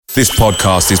This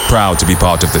podcast is proud to be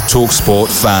part of the TalkSport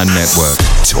Fan Network.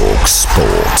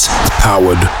 TalkSport.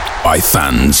 Powered by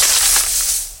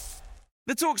fans.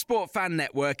 The TalkSport Fan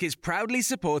Network is proudly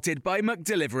supported by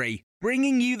McDelivery,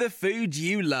 bringing you the food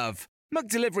you love.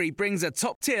 McDelivery brings a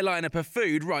top-tier lineup of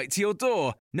food right to your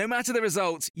door. No matter the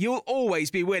result, you'll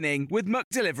always be winning with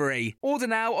McDelivery. Order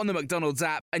now on the McDonald's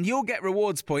app and you'll get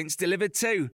rewards points delivered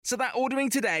too. So that ordering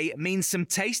today means some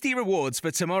tasty rewards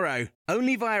for tomorrow.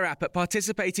 Only via app at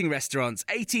participating restaurants.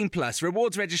 18 plus.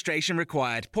 Rewards registration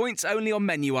required. Points only on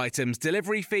menu items.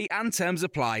 Delivery fee and terms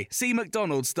apply. See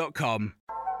mcdonalds.com.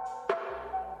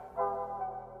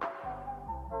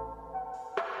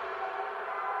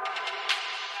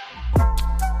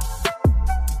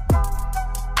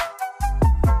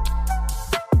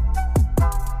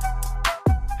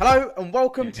 Hello and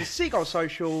welcome to Seagulls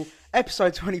Social,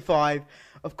 episode 25.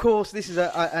 Of course, this is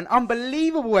an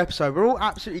unbelievable episode. We're all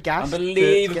absolutely gassed.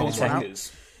 Unbelievable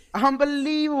techers.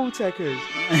 Unbelievable techers.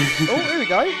 Oh, here we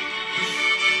go.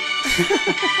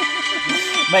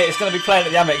 Mate, it's going to be playing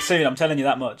at the Amex soon, I'm telling you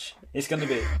that much. It's going to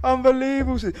be.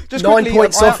 Unbelievable. Just 9 quickly,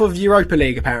 points off of Europa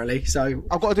League, apparently. So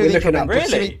I've got to do the intro.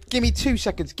 Really? Give me 2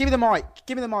 seconds. Give me the mic.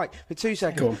 Give me the mic for 2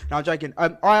 seconds. Cool. No, I'm joking.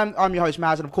 I'm your host,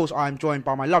 Maz, and of course I am joined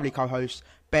by my lovely co-hosts,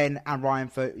 Ben and Ryan.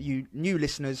 For you new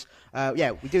listeners,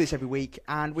 we do this every week,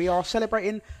 and we are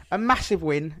celebrating a massive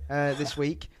win this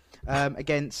week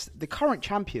against the current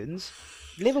champions,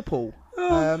 Liverpool.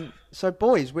 So,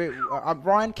 boys,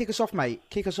 Ryan, kick us off, mate.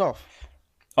 Kick us off.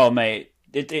 Oh, mate,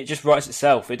 it just writes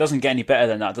itself. It doesn't get any better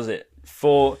than that, does it?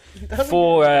 Four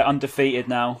undefeated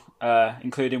now,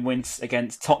 including wins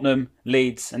against Tottenham,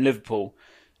 Leeds, and Liverpool.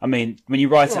 I mean, when you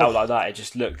write it out like that, it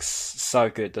just looks so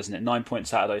good, doesn't it? 9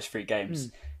 points out of those 3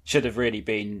 games. Should have really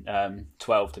been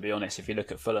 12, to be honest, if you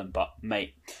look at Fulham. But,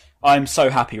 mate, I'm so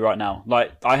happy right now.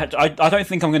 Like, I don't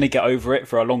think I'm going to get over it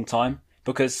for a long time,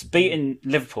 because beating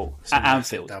Liverpool at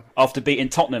Anfield after beating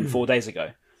Tottenham 4 days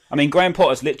ago. I mean, Graham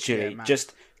Potter's literally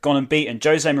just gone and beaten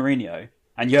Jose Mourinho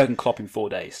and Jurgen Klopp in 4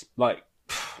 days. Like,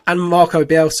 and Marcelo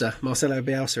Bielsa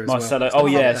as well. Oh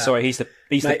yeah, sorry, he's the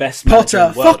mate, best.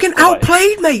 Potter, fucking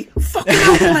outplayed, mate. Fucking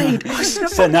outplayed.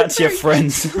 Send that to your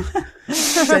friends.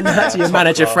 Send that to your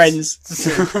manager friends.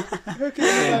 Look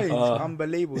at the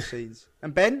unbelievable scenes.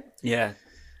 And Ben? Yeah.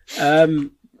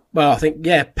 Well, I think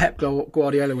Pep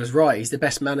Guardiola was right. He's the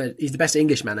best He's the best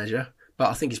English manager, but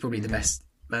I think he's probably the best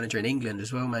manager in England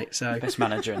as well, mate. So best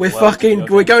manager. We're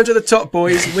going to the top,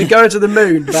 boys. We're going to the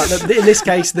moon, but in this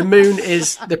case, the moon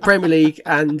is the Premier League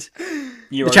and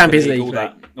the Champions League. All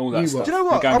that stuff. Do you know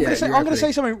what? I'm going to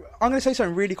say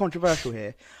something really controversial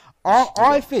here.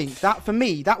 I think that for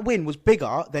me, that win was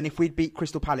bigger than if we'd beat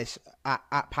Crystal Palace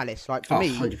at Palace. Like for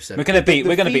me, 100%. We're going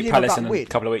to beat Palace in a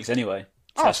couple of weeks anyway.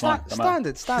 So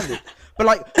standard. But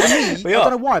like for me, I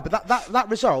don't know why, but that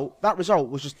result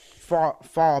was just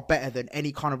far better than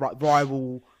any kind of like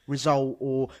rival result,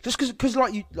 or just because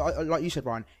like you said,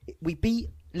 Ryan, we beat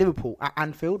Liverpool at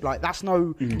Anfield. Like that's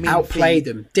no outplayed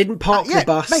them. Didn't park the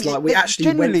bus. Mate, like we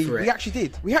actually went for it. We actually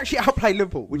did. We actually outplayed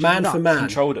Liverpool. Which man is for man,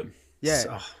 controlled them.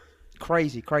 Yeah.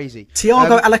 Crazy.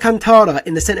 Thiago Alcantara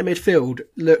in the centre midfield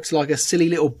looks like a silly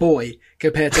little boy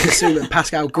compared to Basuma and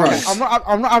Pascal Gross. I'm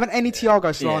not having any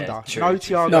Thiago slander. No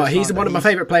Thiago. No, he's one of my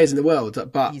favourite players in the world.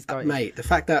 But mate, the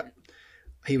fact that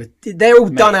they're all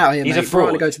done out here. He's a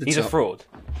fraud. He's a fraud.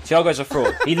 Thiago's a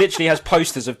fraud. He literally has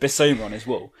posters of Basuma on his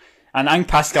wall, and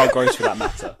Pascal Gross for that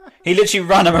matter. He literally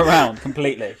ran him around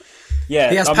completely.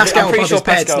 Yeah, he has Pascal above his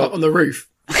bed, like on the roof.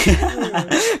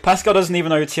 Pascal doesn't even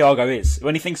know who Thiago is.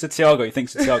 When he thinks of Thiago, he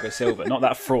thinks of Thiago Silva, not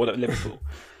that fraud at Liverpool.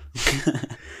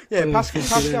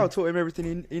 Pascal taught him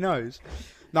everything he knows.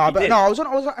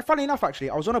 Funny enough,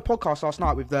 actually, I was on a podcast last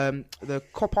night with the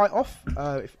Copite Off.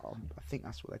 I think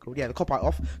that's what they're called. Yeah, the Copite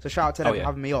Off. So shout out to them for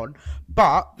having me on.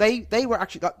 But they were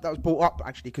actually that was brought up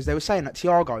actually because they were saying that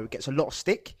Thiago gets a lot of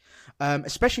stick.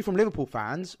 Especially from Liverpool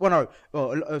fans.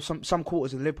 Some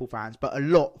quarters of the Liverpool fans, but a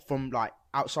lot from like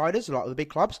outsiders, like the big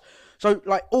clubs. So,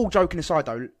 like, all joking aside,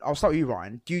 though, I'll start with you,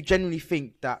 Ryan. Do you genuinely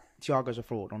think that Thiago's a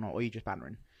fraud or not, or are you just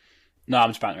bantering? No, I'm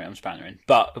just bantering.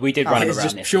 But we did run him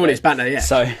around. Surely it's banter, yeah.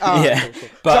 So, yeah. Cool.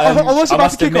 But so I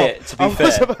must admit, to be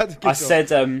fair, I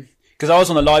said because I was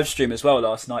on a live stream as well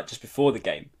last night, just before the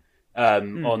game,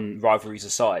 on Rivalries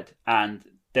Aside, and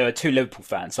there were 2 Liverpool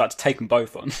fans, so I had to take them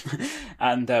both on.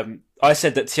 And I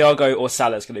said that Thiago or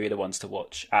Salah is going to be the ones to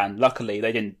watch. And luckily,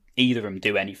 they didn't either of them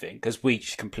do anything because we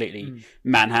just completely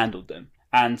manhandled them.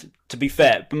 And to be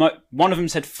fair, one of them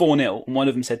said 4-0 and one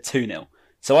of them said 2-0.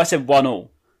 So I said 1-1.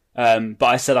 But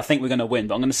I said I think we're going to win,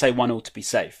 but I'm going to say 1-1 to be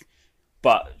safe.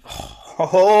 But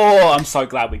I'm so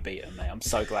glad we beat them, mate. I'm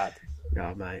so glad.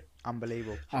 Oh, mate.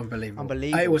 Unbelievable.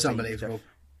 It was unbelievable.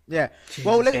 Yeah.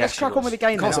 Well, let's crack on with the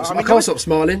game. I can't stop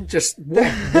smiling. Just what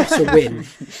a win.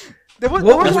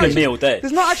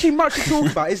 There's not actually much to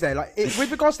talk about, is there? Like with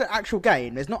regards to the actual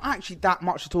game, there's not actually that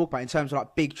much to talk about in terms of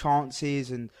like big chances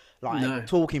and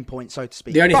talking points, so to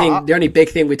speak. The only big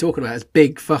thing we're talking about is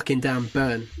big fucking Dan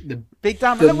Burn. The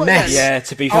mess. Yeah,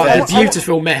 to be fair, the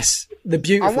beautiful mess. The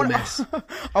beautiful mess.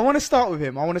 I want to start with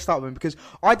him. Because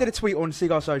I did a tweet on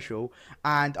Seagull Social,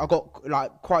 and I got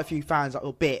like quite a few fans that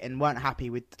were bit and weren't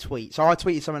happy with the tweet. So I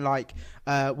tweeted something like,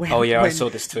 I saw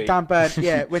this tweet. Dan Burn,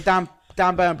 when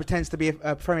Dan Burn pretends to be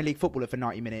a Premier League footballer for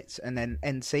 90 minutes and then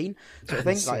end scene sort of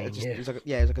thing. It was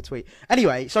like a tweet.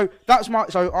 Anyway, so that's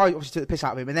so I obviously took the piss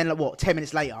out of him, and then 10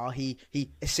 minutes later he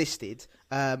assisted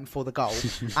for the goal,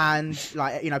 and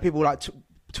people were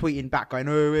tweeting back going,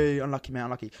 "Oh, unlucky man,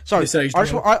 unlucky." So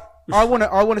I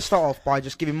want to start off by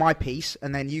just giving my piece,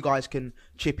 and then you guys can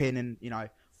chip in and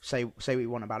say what you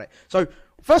want about it. So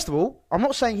first of all, I'm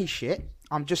not saying he's shit.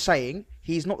 I'm just saying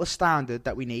he's not the standard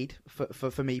that we need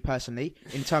for me personally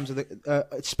in terms of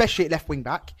especially at left wing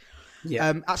back.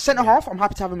 Yeah. At centre half, I'm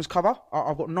happy to have him as cover.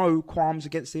 I've got no qualms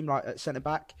against him at centre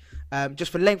back.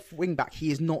 Just for left wing back, he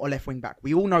is not a left wing back.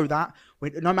 We all know that.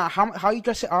 No matter how you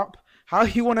dress it up, how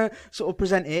you want to sort of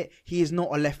present it, he is not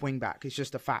a left wing back. It's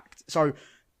just a fact. So,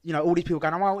 all these people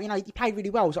going, well, he played really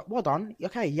well. It's like, well done.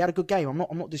 Okay, he had a good game.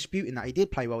 I'm not disputing that. He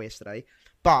did play well yesterday.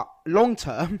 But long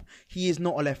term, he is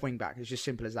not a left wing back. It's just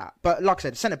simple as that. But like I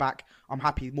said, centre back, I'm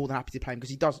more than happy to play him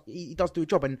because he does do a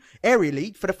job. And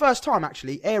aerially, for the first time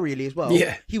actually, aerially as well,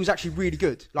 he was actually really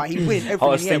good. Like he win everything.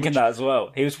 I was thinking that as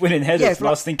well. He was winning headers. I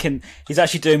was thinking he's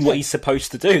actually doing what he's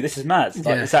supposed to do. This is mad.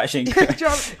 It's actually incredible. Do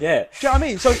you know what I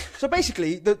mean? So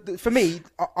basically, for me,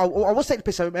 I will take the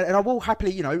piss out of him, and I will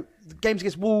happily, the games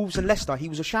against Wolves and Leicester, he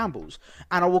was a shambles,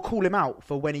 and I will call him out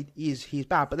for when he's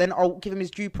bad. But then I'll give him his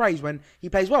due praise when he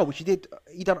plays well, which he did.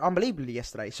 He done unbelievably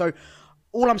yesterday. So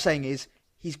all I'm saying is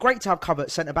he's great to have cover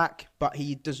at centre back, but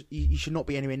he should not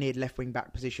be anywhere near the left wing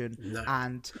back position. No.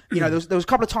 And there was a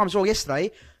couple of times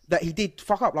yesterday that he did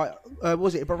fuck up. Like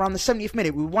was it around the 70th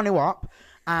minute? We were 1-0 up.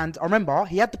 And I remember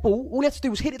he had the ball. All he had to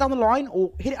do was hit it down the line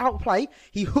or hit it out of play.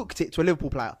 He hooked it to a Liverpool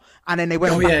player, and then they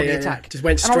went back on the attack. Just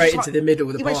went straight into the middle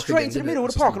of the park. He went straight into the middle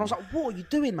of the park, and I was like, "What are you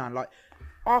doing, man?" Like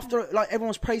after everyone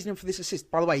was praising him for this assist.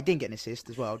 By the way, he didn't get an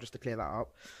assist as well, just to clear that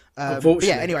up. But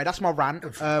yeah. Anyway, that's my rant.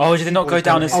 Did it not go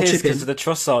down as his because of the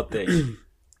Trossard thing?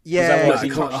 Yeah, he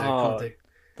can't do.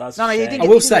 That's no, he didn't. I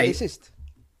will say, assist.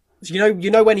 You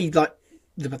know when he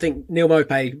I think Neil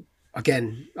Maupay.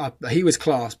 Again, he was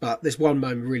class, but this one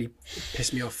moment really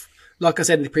pissed me off. Like I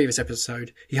said in the previous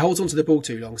episode, he holds onto the ball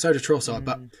too long, so does Trossard.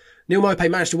 But Neil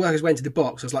Maupay managed to work his way into the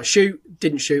box. I was like, shoot,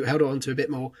 didn't shoot, held on to a bit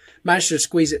more. Managed to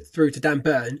squeeze it through to Dan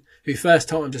Burn, who first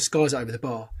time just skies it over the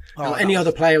bar. Any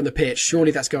other player on the pitch,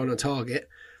 surely that's going on target.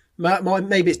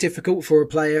 Maybe it's difficult for a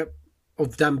player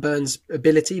of Dan Burn's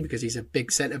ability because he's a big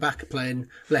centre-back playing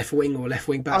left wing or left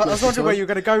wing back. I was wondering where you were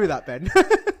going to go with that, Ben.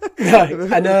 No, and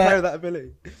player of that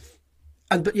ability.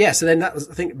 So then I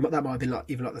think that might have been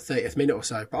even the 30th minute or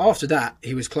so. But after that,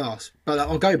 he was class. But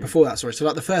I'll go before that, sorry.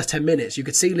 So the first 10 minutes, you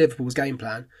could see Liverpool's game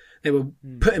plan. They were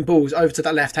putting balls over to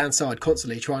that left-hand side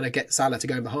constantly, trying to get Salah to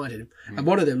go behind him. And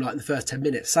one of them, in the first 10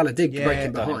 minutes, Salah did break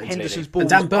him behind. Henderson's ball.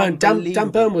 And Dan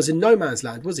Burn was in no man's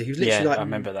land, was he? He was literally I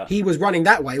remember that. He was running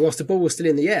that way whilst the ball was still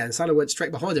in the air, and Salah went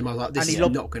straight behind him. I was like, this is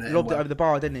not going to end lobbed it over the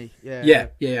bar, didn't he? Yeah.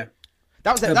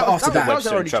 That was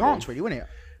their only chance, really, wasn't it?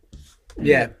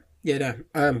 Yeah. Yeah,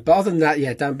 no. But other than that,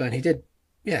 Dan Burn, he did.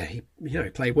 Yeah, he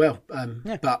played well.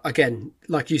 But again,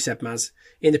 like you said, Maz,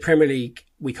 in the Premier League,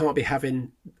 we can't be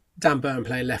having Dan Burn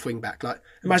playing left wing back.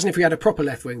 Imagine if we had a proper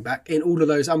left wing back in all of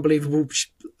those unbelievable.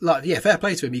 Fair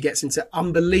play to him. He gets into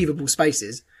unbelievable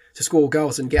spaces to score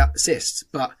goals and get assists.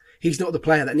 But he's not the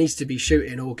player that needs to be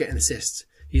shooting or getting assists.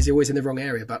 He's always in the wrong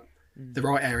area, but the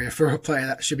right area for a player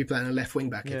that should be playing a left wing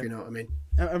back, if you know what I mean.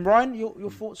 And Ryan,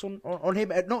 your thoughts on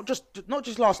him? Not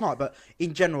just last night, but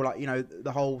in general,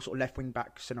 the whole sort of left wing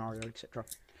back scenario, etc.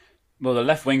 Well, the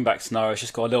left wing back scenario has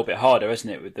just got a little bit harder, isn't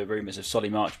it, with the rumours of Solly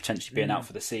March potentially being out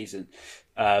for the season.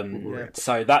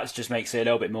 So that just makes it a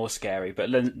little bit more scary. But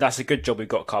that's a good job we've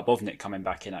got Karbovnik coming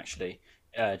back in, actually,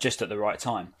 just at the right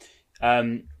time.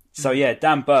 Dan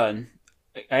Burn,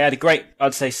 I had a great,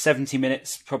 I'd say 70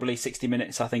 minutes, probably 60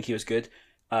 minutes. I think he was good.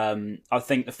 I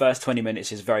think the first 20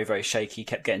 minutes is very, very shaky. He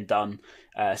kept getting done.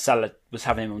 Salah was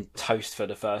having him on toast for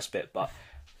the first bit. But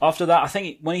after that, I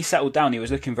think when he settled down, he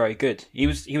was looking very good. He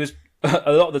was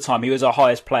a lot of the time, he was our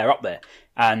highest player up there.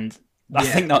 And I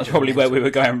think that's probably where we were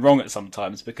going wrong at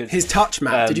sometimes because his touch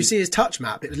map. Did you see his touch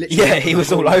map? It was literally he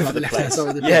was all over the place.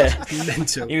 Yeah,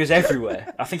 mental. He was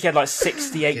everywhere. I think he had like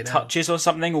 68 touches or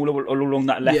something all along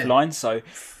that left line. So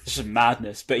it's just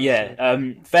madness. But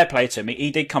fair play to him.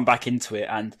 He did come back into it,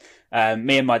 and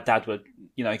me and my dad were,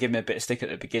 giving him a bit of stick at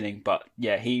the beginning. But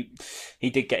he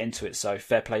did get into it. So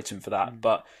fair play to him for that.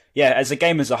 But yeah, as a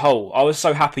game as a whole, I was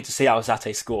so happy to see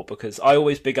Alzate score because I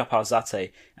always big up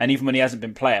Alzate, and even when he hasn't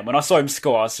been playing, when I saw him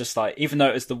score, I was just like, even though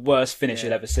it was the worst finish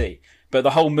you'll ever see, but the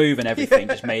whole move and everything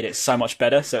just made it so much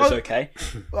better, so it's okay.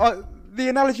 The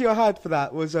analogy I had for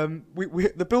that was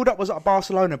the build-up was at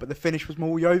Barcelona, but the finish was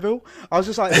more Yeovil. I was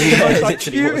just like,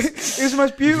 it was the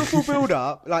most beautiful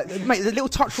build-up. Like, mate, the little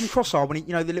touch from Trossard when he,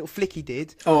 the little flick he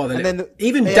did. Oh,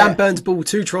 even Dan Burn's ball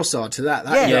to Trossard to that.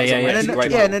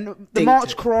 And then the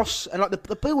March cross and like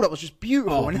the build-up was just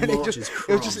beautiful. And then it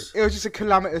was just a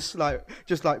calamitous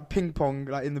just ping pong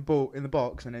in the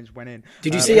box, and then just went in.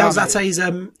 Did you see Alzate's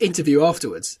interview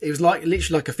afterwards? It was literally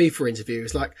like a FIFA interview. It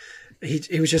was like.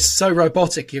 He was just so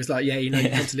robotic. He was like, you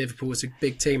come to Liverpool, it's a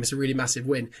big team, it's a really massive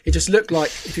win. It just looked like,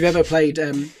 if you've ever played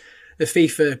the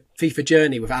FIFA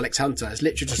Journey with Alex Hunter, it's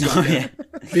literally just like a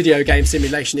video game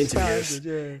simulation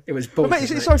interview. It was bonkers.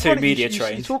 It's so funny media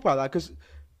you talk about that, because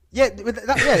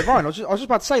Ryan, I was just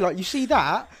about to say, you see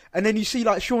that, and then you see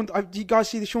Sean. Do you guys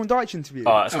see the Sean Dyche interview?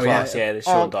 Oh, that's class. Yeah, the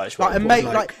Sean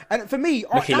Dyche. And for me,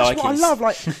 that's what I love.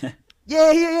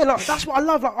 Yeah. That's what I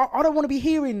love. I don't want to be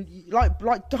hearing like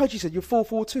Dyche said, your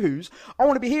 4-4-2s. I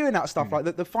want to be hearing that stuff,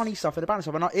 the funny stuff and the banter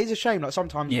stuff. And it is a shame,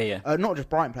 sometimes, not just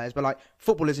Brighton players, but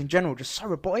footballers in general, just so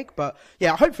robotic. But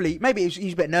yeah, hopefully, maybe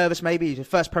he's a bit nervous. Maybe he's his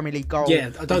first Premier League goal.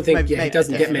 Yeah, I don't think. He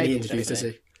doesn't get many interviews, does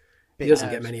he? He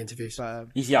doesn't get many interviews.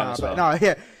 He's young as well.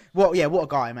 What a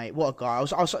guy, mate. What a guy. I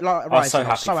was so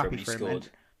happy for him. Man.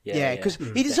 Yeah, because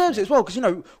he deserves it as well.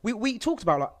 Because we talked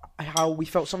about how we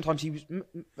felt sometimes he was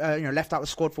left out of the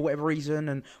squad for whatever reason,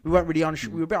 and we weren't really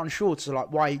we were a bit unsure to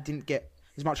why he didn't get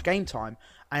as much game time.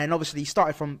 And obviously he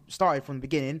started from the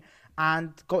beginning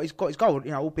and got his goal.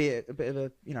 Albeit a bit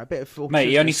of mate.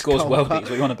 He only scores well. What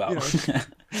are you on about?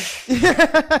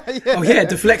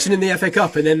 Deflection in the FA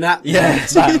Cup, and then that.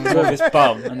 That off his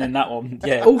bum, and then that one.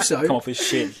 Yeah, also come off his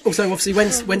shin. Also, obviously,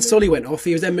 when Solly went off,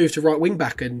 he was then moved to right wing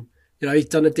back, and he's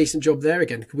done a decent job there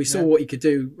again. We saw what he could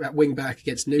do at wing back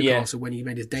against Newcastle when he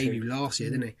made his debut last year,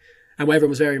 didn't he? And everyone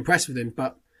was very impressed with him.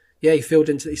 But he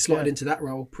slotted into that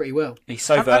role pretty well. He's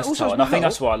so versatile, and I think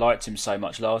that's why I liked him so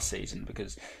much last season,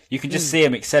 because you can just see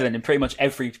him excelling in pretty much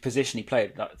every position he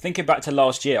played. Thinking back to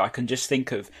last year, I can just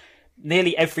think of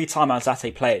nearly every time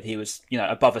Alzate played, he was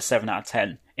above a 7 out of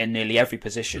 10 in nearly every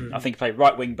position. I think he played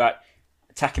right wing back,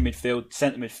 attacking midfield,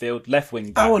 centre midfield, left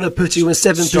wing back. I want to put you in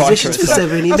 7 positions for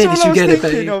 70 minutes. You get it,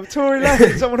 baby. Tory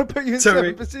Lanez, I want to put you in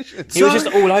 7 positions. He was just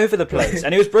all over the place,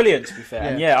 and it was brilliant, to be fair.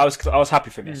 And I was happy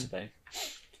for him yesterday.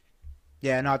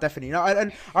 Yeah, no, definitely. No,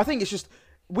 and I think it's just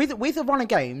with a run of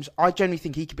games, I generally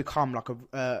think he could become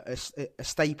a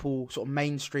staple sort of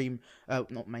mainstay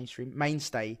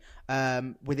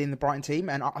within the Brighton team,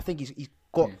 and I think he's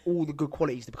got all the good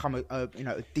qualities to become a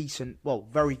decent,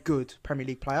 very good Premier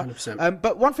League player. 100%.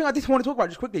 But one thing I did want to talk about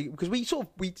just quickly, because we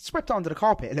swept it under the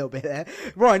carpet a little bit there.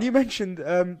 Ryan, you mentioned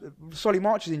Solly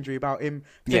March's injury about him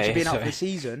potentially being out for the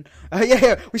season.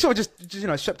 We sort of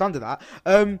just swept under that.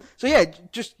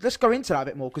 Just let's go into that a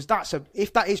bit more, because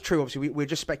if that is true, obviously we're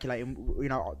just speculating.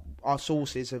 Our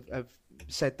sources have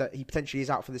said that he potentially is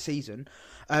out for the season.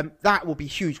 That will be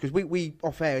huge, because we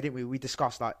off air, didn't we? We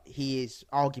discussed he is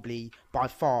arguably by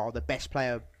far the best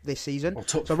player this season.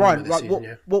 So Ryan,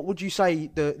 what would you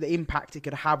say the impact it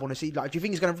could have on us? Do you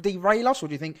think he's going to derail us, or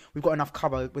do you think we've got enough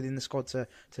cover within the squad to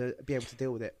be able to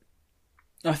deal with it?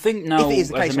 I think now,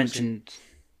 as I mentioned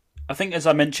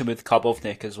with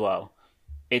Karbovnik as well,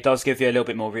 it does give you a little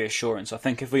bit more reassurance. I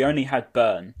think if we only had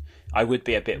Burn, I would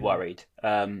be a bit worried,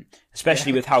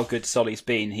 especially with how good Solly's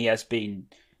been. He has been,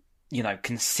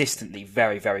 consistently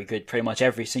very, very good pretty much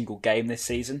every single game this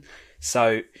season.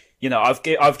 So,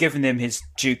 I've given him his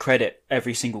due credit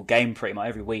every single game, pretty much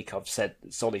every week. I've said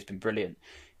that Solly's been brilliant.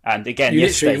 And again, you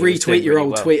literally retweet your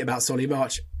old tweet about Solly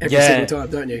March every single time,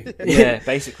 don't you? Yeah,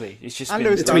 basically, it's just and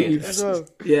been Lewis Dunk as well.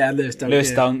 Yeah, and Lewis Dunk.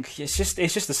 Lewis Dunk. It's just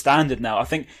the standard now, I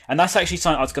think, and that's actually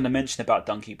something I was going to mention about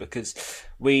Dunky, because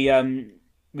we've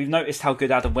noticed how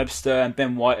good Adam Webster and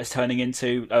Ben White is turning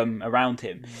into around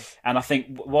him, and I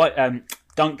think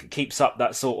Dunk keeps up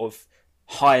that sort of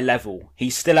high level.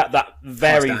 He's still at that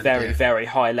very, very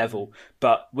high level,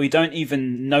 but we don't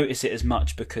even notice it as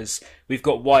much because we've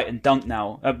got White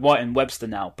and Webster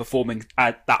now performing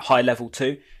at that high level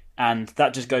too, and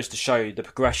that just goes to show the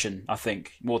progression, I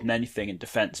think, more than anything in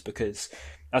defence, because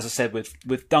as I said,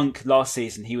 with Dunk last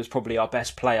season, he was probably our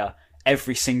best player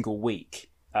every single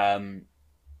week. And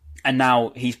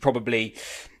now he's probably,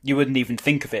 you wouldn't even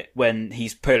think of it when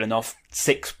he's pulling off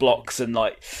 6 blocks and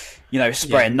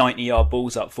spraying 90-yard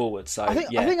balls up forward. So I think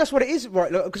that's what it is,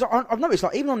 right? Because I've noticed,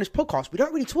 like, even on this podcast, we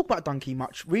don't really talk about Dunkey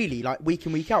much, really, like week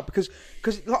in, week out, because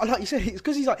like you said, it's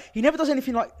because he's like, he never does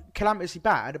anything like calamitously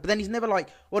bad, but then he's never like,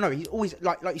 well, no, he's always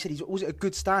like you said, he's always at a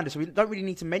good standard, so we don't really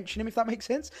need to mention him, if that makes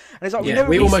sense. And it's like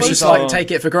we almost just like take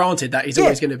it for granted that he's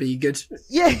always going to be good.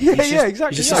 Yeah,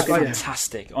 exactly. He's just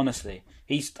fantastic, honestly.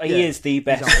 He is the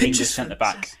best English centre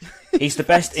back. He's the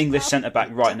best English centre back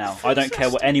right now. I don't care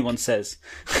what anyone says.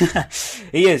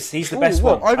 He is. He's the best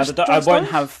one. I won't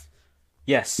have.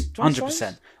 Yes,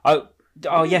 100%.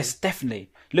 Yes, definitely.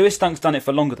 Lewis Dunk's done it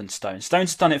for longer than Stones.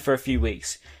 Stones has done it for a few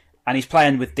weeks, and he's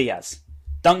playing with Diaz.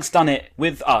 Dunk's done it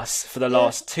with us for the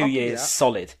last 2 years,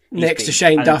 solid. Next to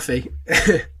Shane Duffy.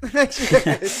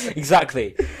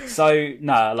 Exactly. So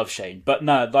I love Shane, but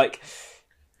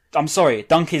I'm sorry,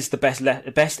 Dunk is the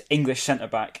best English centre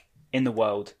back in the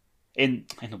world. In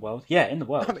the world? Yeah, in the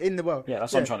world. In the world. Yeah,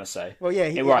 that's what I'm trying to say. Well, yeah.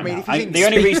 The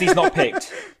only reason he's not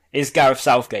picked is Gareth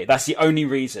Southgate. That's the only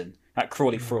reason. That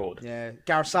Crawley fraud. Yeah,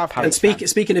 Gareth Southgate. And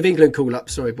speaking of England call-up,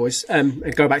 sorry, boys, and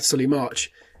go back to Solly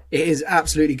March, it is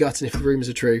absolutely gutting if the rumours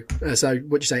are true. So,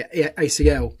 what do you say?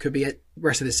 ACL could be it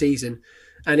rest of the season.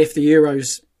 And if the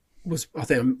Euros... I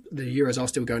think the Euros are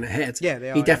still going ahead. Yeah, they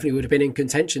are. He definitely would have been in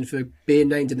contention for being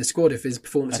named in the squad if his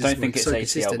performances were so consistent. I don't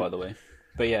think it's ACL, by the way.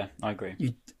 But yeah, I agree.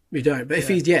 You don't. But if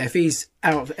he's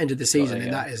out at the end of the season,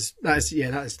 then that is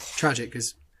tragic,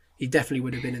 because he definitely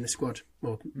would have been in the squad,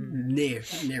 or near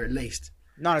at least.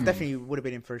 No, definitely would have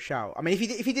been in for a shout. I mean,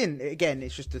 if he didn't, again,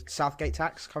 it's just the Southgate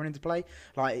tax coming into play.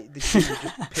 Like, this dude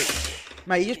just picked,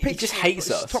 mate. He just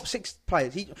hates us. Top 6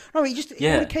 players. All he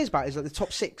cares about is like the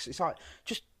top 6. It's like,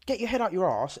 just get your head out your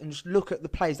arse and just look at the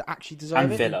players that actually deserve it.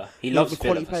 And Villa. He loves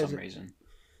Villa for some reason.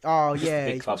 Oh, yeah.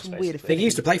 He's got some weird I think he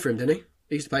used to play for him, didn't he?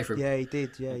 He used to play for him. Yeah, he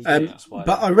did.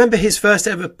 But I remember his first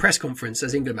ever press conference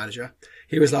as England manager.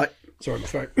 He was like, sorry, my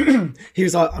throat. He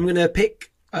was like, I'm going to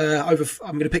pick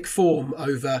form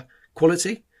over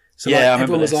quality. So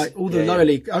everyone was like, all the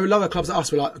lower clubs at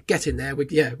us were like, get in there.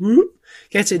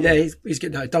 Get in there. He's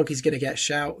getting, Donkey's going to get a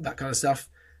shout, that kind of stuff.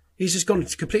 He's just gone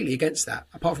completely against that.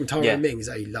 Apart from Tyrone Mings,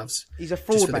 that he loves. He's a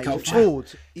fraud, mate. He's a fraud.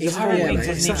 Tyrone Mings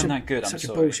isn't even that good. Such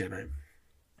a bullshit, mate.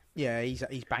 Yeah, he's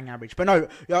bang average. But no,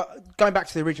 going back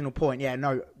to the original point,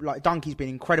 like Dunkey's been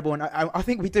incredible, and I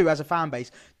think we do as a fan base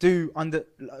not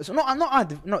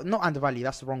undervalue.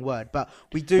 That's the wrong word, but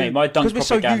we do. Mate, my Dunk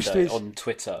propaganda on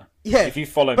Twitter. Yeah, if you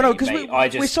follow me, mate, I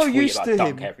just tweet about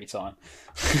Dunk every time.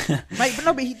 Mate,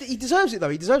 but he deserves it though.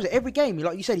 He deserves it every game.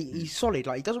 Like you said, he's solid.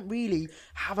 Like he doesn't really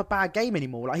have a bad game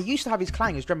anymore. Like he used to have his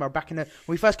clangers. Remember back when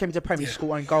we first came into Premier,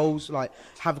 score own goals, like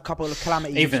have a couple of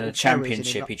calamities. Even in the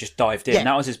Championship, he just dived in.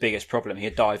 That was his biggest problem.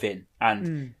 He'd dive in,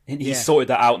 and he's sorted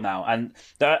that out now. And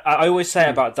I always say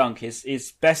about Dunk,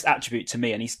 his best attribute to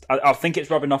me, and I think it's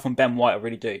rubbing off on Ben White. I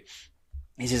really do.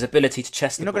 Is his ability to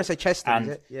chest the ball. You're not going to say chest, is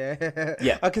it?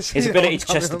 Yeah. I can see his ability to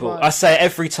chest the ball. I say it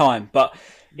every time, but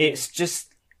it's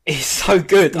so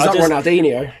good. He's like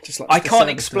Ronaldinho. I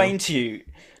can't explain to you,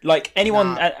 like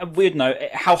anyone would know,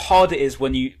 how hard it is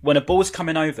when a ball's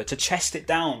coming over to chest it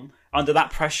down under that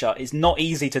pressure is not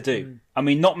easy to do. I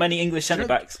mean, not many English centre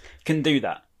backs can do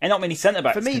that, and not many centre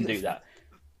backs can do that.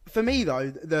 For me,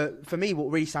 though,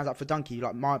 what really stands out for Dunkey,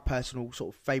 like my personal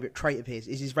sort of favourite trait of his,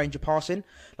 is his range of passing.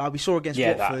 Like we saw against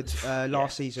Watford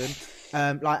last season,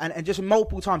 and just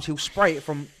multiple times he'll spray it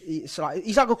from. He's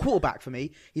like a quarterback for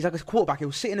me. He's like a quarterback.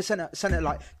 He'll sit in the centre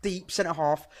like deep centre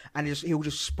half, and he'll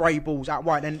just spray balls out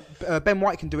wide. And Ben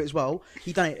White can do it as well.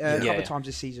 He's done it a couple of times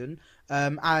this season.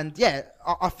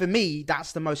 For me,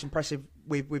 that's the most impressive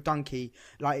with Dunkey,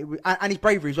 and his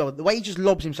bravery as well. The way he just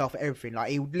lobs himself at everything,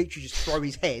 like he would literally just throw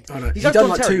his head. He's done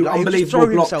like 2 unbelievable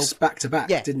blocks back to back,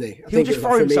 didn't he? He'll just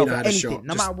throw himself at anything,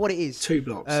 no matter what it is. 2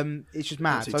 blocks. It's just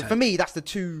mad. So for me, that's the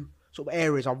 2 sort of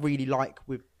areas I really like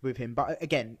with him. But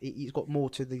again, he's got more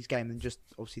to his game than just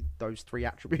obviously those 3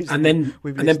 attributes. And then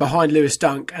behind Lewis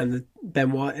Dunk and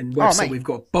Ben White and Webster, we've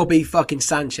got Bobby fucking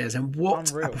Sanchez, and what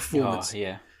a performance!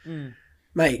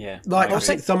 Mate, I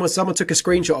think someone took a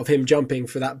screenshot of him jumping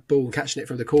for that ball and catching it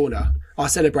from the corner. I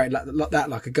celebrate that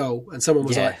like a goal, and someone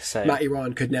was same. Matty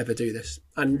Ryan could never do this.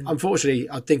 And unfortunately,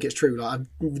 I think it's true. Like, I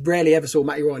rarely ever saw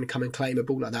Matty Ryan come and claim a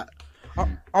ball like that.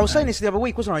 I was saying this the other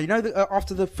week, wasn't I? You know,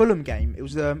 after the Fulham game, it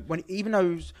was when even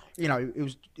though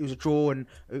it was a draw and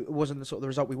it wasn't the sort of the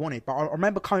result we wanted. But I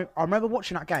remember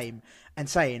watching that game and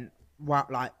saying, wow,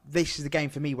 like this is the game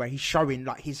for me where he's showing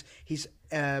like his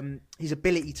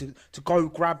ability to go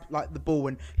grab like the ball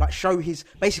and like show his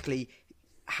basically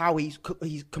how he's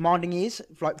commanding he is,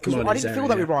 like, because I didn't feel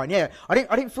that with Ryan. Yeah, I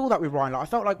didn't feel that with Ryan. Like, I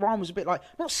felt like Ryan was a bit like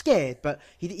not scared, but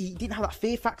he didn't have that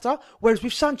fear factor. Whereas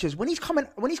with Sanchez, when he's coming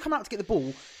out to get the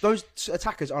ball, those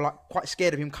attackers are like quite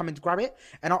scared of him coming to grab it,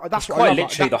 and that's what I love.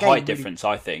 Literally the height difference,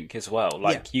 I think, as well.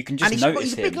 Like you can just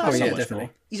notice him so much more.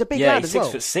 He's a big lad as well.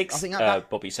 6'6",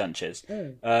 Bobby Sanchez.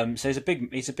 So he's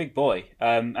a big boy.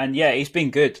 And yeah, he's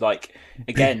been good. Like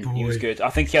again, he was good. I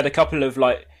think he had a couple of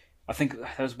like. I think there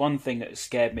was one thing that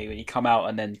scared me when he come out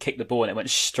and then kicked the ball and it went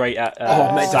straight at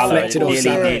Salah.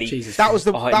 Nearly. That was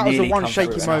the one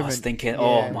shaky moment. I was thinking,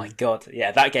 oh my god,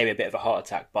 yeah, that gave me a bit of a heart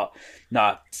attack. But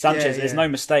no, Sanchez, there's no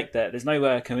mistake there. There's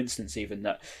no coincidence even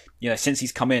that since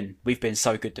he's come in, we've been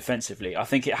so good defensively. I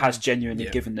think it has genuinely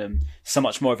given them so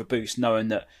much more of a boost, knowing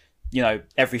that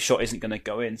every shot isn't going to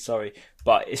go in. Sorry,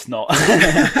 but it's not.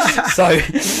 So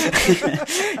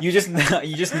you just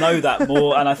know that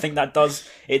more, and I think that does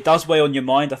weigh on your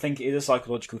mind. I think it is a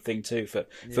psychological thing too for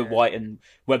White and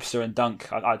Webster and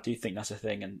Dunk. I do think that's a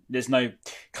thing, and there's no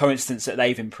coincidence that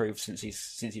they've improved since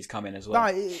he's come in as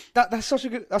well. No, that's such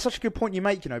a good point you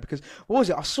make. Because what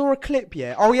was it? I saw a clip.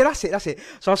 Yeah. Oh yeah, that's it.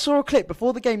 So I saw a clip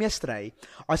before the game yesterday.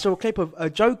 I saw a clip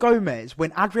of Joe Gomez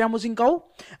when Adrian was in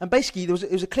goal, and basically it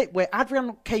was a clip where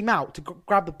Adrian came out to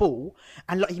grab the ball.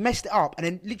 And like he messed it up, and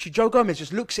then literally Joe Gomez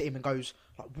just looks at him and goes,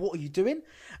 like, "What are you doing?"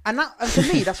 And to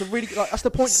me, that's a really that's the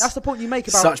point. That's the point you make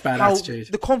about such bad how attitude.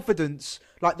 The confidence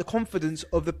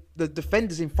of the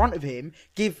defenders in front of him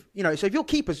give. So if your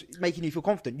keeper's making you feel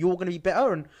confident, you're going to be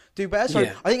better and do better. So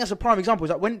I think that's a prime example. Is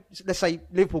that when let's say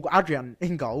Liverpool got Adrian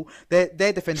in goal, their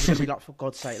defenders are going to be like, for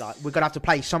God's sake, like we're going to have to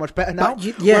play so much better now.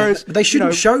 Whereas, but they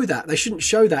shouldn't show that. They shouldn't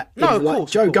show that. No, of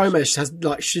course. Joe Gomez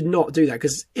should not do that,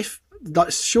 because if.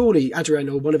 Like, surely Adrian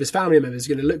or one of his family members is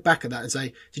going to look back at that and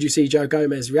say, "Did you see Joe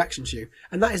Gomez's reaction to you?"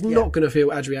 And that is not going to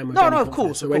feel Adrian with of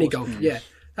course. So any goal,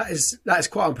 that is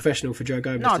quite unprofessional for Joe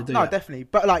Gomez to do. No, definitely.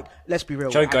 But like, let's be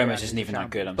real. Joe Gomez isn't even that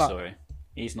good. I'm sorry,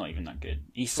 he's not even that good.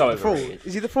 He's so overrated.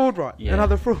 Is he the fraud, right? Yeah.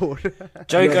 Another fraud.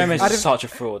 Joe Gomez is such a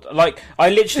fraud. Like,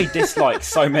 I literally dislike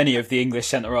so many of the English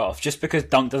centre half just because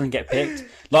Dunk doesn't get picked.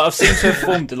 Like, I've seen to have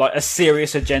formed like a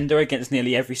serious agenda against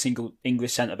nearly every single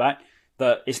English centre back.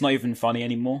 That it's not even funny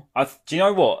anymore. Do you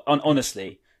know what?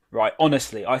 Honestly,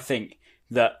 I think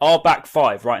that our back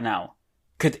five right now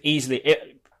could easily,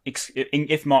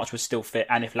 if March was still fit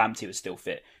and if Lamptey was still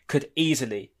fit, could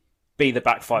easily be the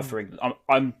back five for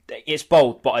England. It's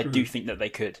bold, but I do think that they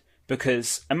could.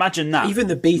 Because imagine that. Even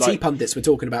the BT pundits were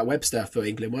talking about Webster for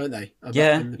England, weren't they?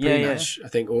 In the pre-match, I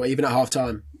think, or even at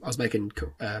half-time. I was making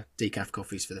decaf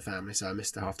coffees for the family, so I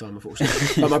missed the half-time,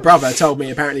 unfortunately. But my brother told me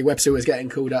apparently Webster was getting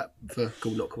not called up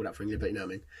for England, but you know what I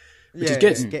mean. Which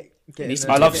is good.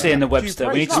 I love seeing the Webster.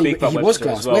 We need to speak about Webster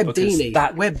as well. Web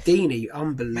Deeney,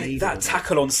 unbelievable. Mate, that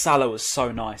tackle on Salah was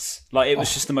so nice. Like, it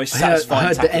was just the most satisfying I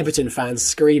heard tackle. the Everton fans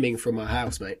screaming from my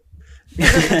house, mate.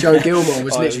 Joe Gilmore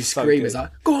was literally screaming, so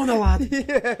like, "Go on, lad!"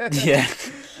 Yeah.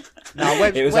 Now,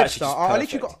 Webster,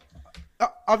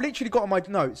 I've literally got on my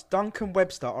notes. Dunk and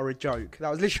Webster are a joke. That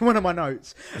was literally one of my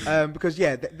notes, because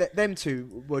them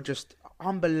two were just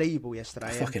unbelievable yesterday.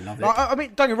 I fucking love it. I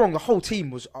mean, don't get me wrong. The whole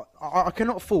team was. I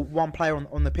cannot fault one player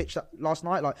on the pitch last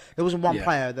night. Like, there wasn't one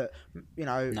player that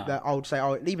that I would say.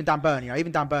 Oh, even Dan Burn.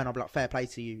 Even Dan Burn, I'd be like, fair play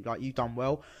to you. Like, you've done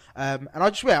well. And I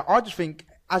just think.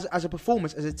 As a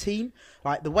performance, as a team,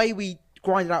 like the way we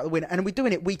grinded out the win, and we're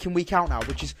doing it week in, week out now,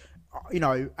 which is,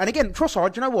 and again,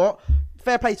 Trossard, you know what?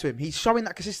 Fair play to him. He's showing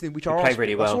that consistency, which I asked for.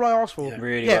 Really well. That's all I asked for.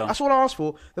 Well. That's all I asked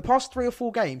for. The past 3 or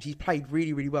 4 games, he's played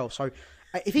really, really well. So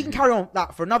if he can carry on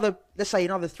that for another 3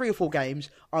 or 4 games,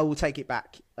 I will take it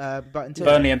back. But until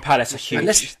Burnley and Palace are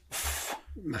huge.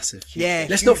 Massive. Yeah.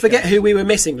 Let's not forget who we were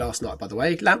missing last night, by the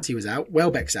way. Lamptey was out.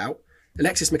 Welbeck's out.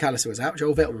 Alexis McAllister was out.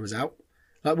 Joel Veltman was out.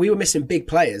 Like, we were missing big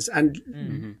players,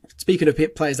 and speaking of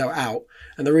players that were out,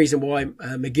 and the reason why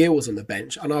McGill was on the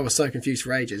bench, and I was so confused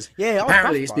for ages. Yeah,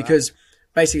 apparently it's because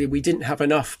basically we didn't have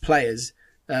enough players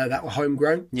that were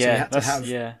homegrown, so we had to have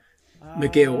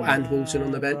McGill and Walton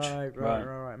on the bench,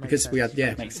 right. Because we had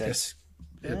makes sense.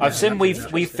 I've seen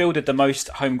we've fielded the most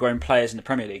homegrown players in the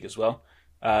Premier League as well.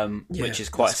 Which is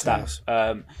quite a stat.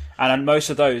 And most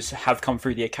of those have come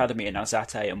through the academy in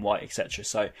Alzate and White, etc.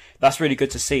 So that's really good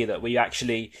to see that we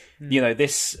actually,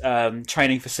 this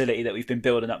training facility that we've been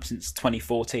building up since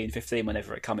 2014, 15,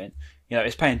 whenever it come in,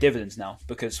 it's paying dividends now,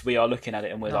 because we are looking at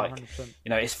it and we're 100%.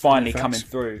 It's finally coming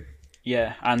through.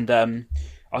 Yeah, and I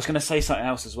was going to say something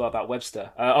else as well about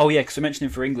Webster. Because I mentioned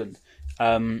him for England.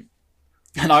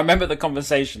 And I remember the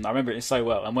conversation. I remember it so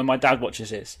well. And when my dad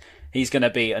watches this, he's going to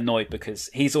be annoyed because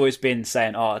he's always been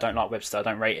saying, "Oh, I don't like Webster. I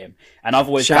don't rate him." And I've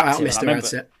always shout out, him. Mr.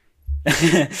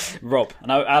 Adset. Rob.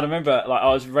 And I remember, like,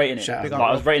 I was rating it. Like,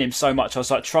 I was rating him so much. I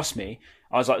was like, "Trust me."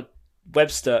 I was like,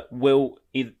 "Webster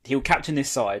he'll captain this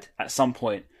side at some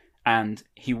point, and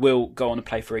he will go on and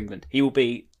play for England. He will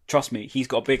be. Trust me, he's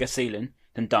got a bigger ceiling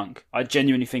than Dunk. I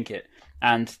genuinely think it,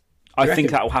 and I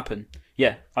think that will happen."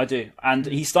 Yeah, I do. And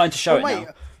he's starting to show it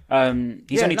now.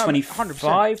 He's only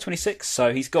 25, 26,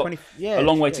 so he's got a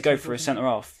long way to go for a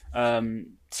centre-half.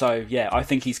 So, yeah, I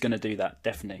think he's going to do that,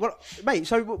 definitely. Well, mate,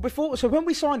 so when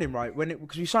we signed him, right,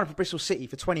 because we signed him for Bristol City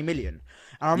for 20 million,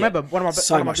 and I remember one of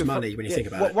my... much money when you think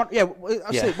about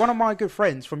it. One of my good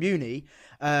friends from uni,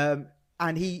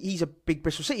 and he's a big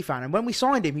Bristol City fan, and when we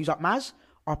signed him, he was like, "Maz,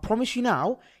 I promise you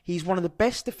now, he's one of the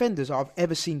best defenders I've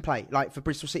ever seen play. Like, for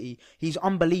Bristol City, he's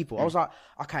unbelievable." I was like,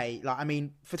 okay, like, I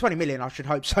mean, for 20 million, I should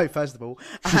hope so, first of all.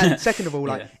 And second of all,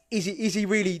 like, is he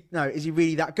really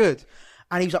that good?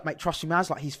 And he was like, "Mate, trust me, Maz,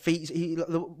 like, his feet,"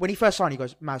 when he first signed, he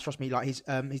goes, "Maz, trust me, like, his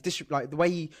like, the way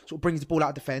he sort of brings the ball out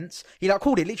of defence," he like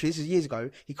called it, literally, this is years ago,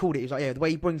 he called it, he was like, "Yeah, the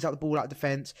way he brings out the ball out of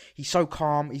defence, he's so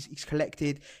calm, he's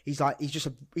collected, he's just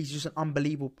an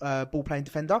unbelievable ball playing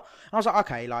defender." And I was like,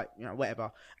 okay, like, you know,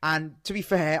 whatever. And to be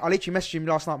fair, I literally messaged him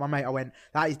last night, my mate, I went,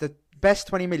 "That is the best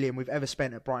 20 million we've ever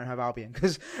spent at Brighton Hove Albion,"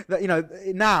 because, you know,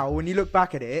 now when you look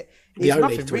back at it, it's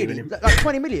nothing really. Like,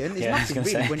 20 million is nothing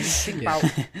really when you think about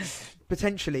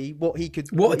potentially what he could.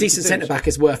 What a decent centre back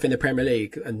is worth in the Premier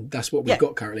League, and that's what we've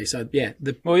got currently. So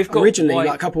we've got originally,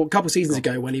 like a couple seasons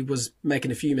ago, when he was making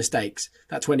a few mistakes,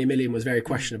 that 20 million was very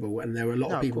questionable, and there were a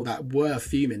lot of people that were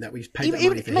fuming that we paid that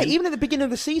money for him. Even at the beginning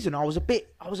of the season, I was a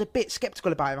bit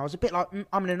sceptical about him. I was a bit like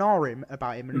I'm an R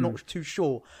about him and not too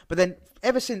sure. But then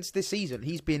ever since this season,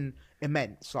 he's been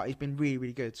immense. Like, he's been really,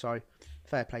 really good. So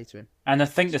fair play to him. And I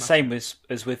think the same as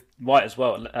with White as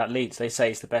well at Leeds. They say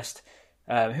he's the best.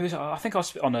 I think I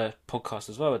was on a podcast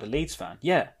as well with a Leeds fan.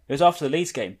 Yeah, it was after the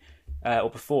Leeds game or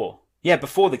before. Yeah,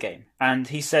 before the game, and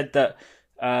he said that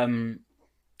that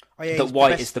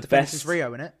White is the best since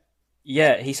Rio, isn't it?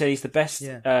 Yeah, he said he's the best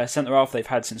centre half they've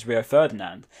had since Rio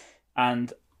Ferdinand,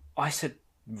 and I said,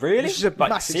 "Really? This is a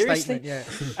massive seriously?" statement, yeah.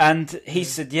 And he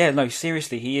said, "Yeah, no,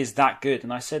 seriously, he is that good."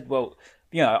 And I said, "Well,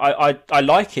 you know, I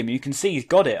like him. You can see he's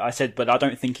got it." I said, "But I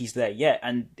don't think he's there yet."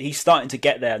 And he's starting to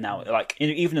get there now. Like,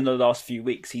 even in the last few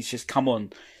weeks, he's just come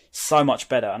on so much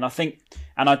better. And I think,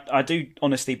 and I do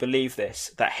honestly believe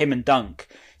this, that him and Dunk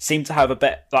seem to have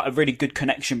a really good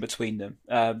connection between them.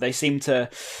 They seem to.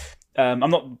 I'm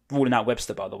not ruling out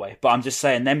Webster, by the way, but I'm just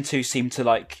saying them two seem to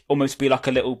like almost be like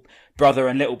a little brother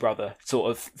and little brother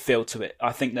sort of feel to it.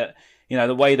 I think that, you know,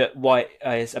 the way that White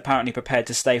is apparently prepared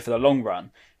to stay for the long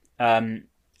run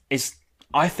is,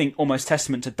 I think, almost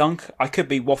testament to Dunk. I could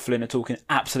be waffling and talking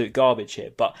absolute garbage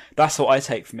here, but that's what I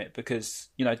take from it, because,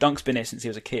 you know, Dunk's been here since he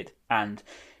was a kid, and,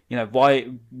 you know,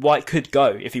 White could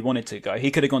go if he wanted to go. He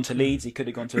could have gone to Leeds, he could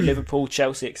have gone to Liverpool,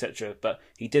 Chelsea, etc., but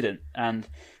he didn't. And,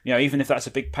 you know, even if that's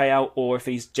a big payout or if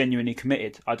he's genuinely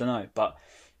committed, I don't know. But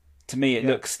to me, it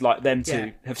looks like them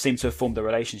two have seemed to have formed a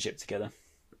relationship together.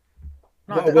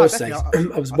 What I will say,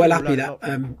 I was well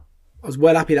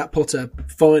happy that Potter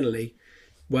finally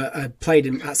played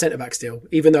him at centre back still,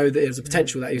 even though there was a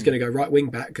potential that he was going to go right wing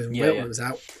back because Weltman was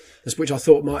out, which I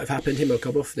thought might have happened, him or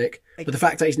Kobovnik. But the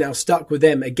fact that he's now stuck with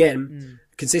them again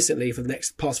consistently for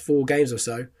the past 4 games or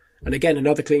so, and again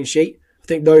another clean sheet, I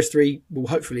think those three will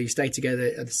hopefully stay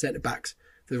together at the centre backs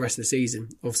for the rest of the season,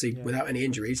 obviously without any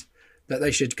injuries. That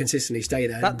they should consistently stay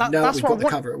there. Now we've got the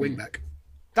cover at wing back.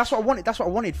 That's what I wanted. That's what I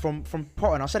wanted from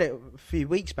Potter. And I said it a few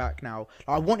weeks back now.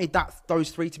 Like, I wanted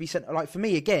those three to be sent. Like, for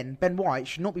me, again, Ben White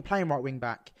should not be playing right wing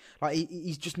back. Like,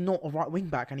 he's just not a right wing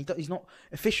back, and he's not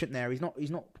efficient there. He's not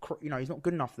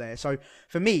good enough there. So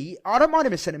for me, I don't mind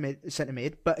him as centre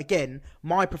mid. But again,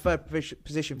 my preferred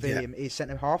position for him is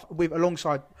centre half.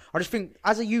 Alongside, I just think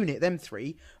as a unit, them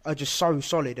three are just so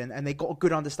solid, and they got a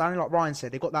good understanding. Like Ryan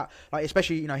said, they got that. Like,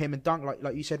 especially, you know, him and Dunk,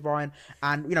 like you said, Ryan,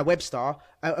 and, you know, Webster,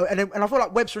 and I feel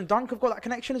like Webster and Dunk have got that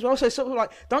connection as well. So it's sort of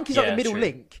like Dunk is like the middle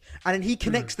link, and then he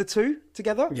connects the two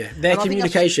together. Yeah, their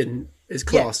communication is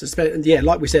class.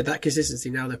 Like we said, that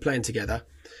consistency now they're playing together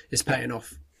is paying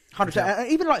off. 100%. And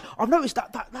even like I've noticed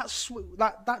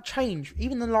that change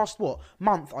even in the last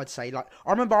month, I'd say. Like,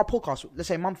 I remember our podcast, let's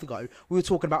say a month ago, we were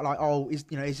talking about like, is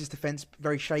this defense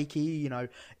very shaky? You know,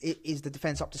 is the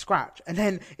defense up to scratch? And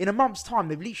then in a month's time,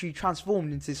 they've literally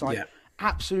transformed into this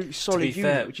absolutely solid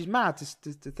unit, which is mad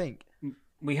to think.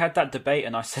 We had that debate,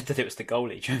 and I said that it was the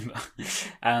goalie, do you remember?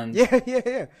 And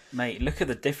yeah. Mate, look at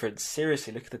the difference.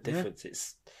 Seriously, look at the difference.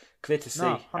 It's clear to see.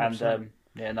 No, 100%. And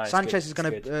Yeah, no, Sanchez is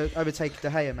going to overtake De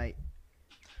Gea, mate.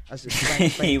 As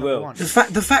he will.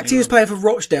 The fact he was playing for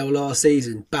Rochdale last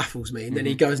season baffles me, and then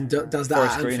he goes and does that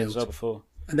Forest at Green Anfield as well before.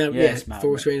 And then mad,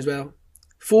 Forest Green as well.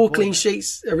 4 clean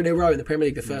sheets in a row in the Premier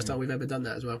League. The first time we've ever done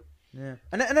that as well. Yeah,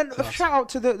 and then a shout out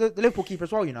to the Liverpool keeper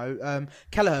as well. You know,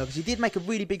 Kelleher, because he did make a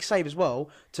really big save as well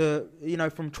to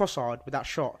from Trossard with that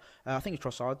shot. I think it's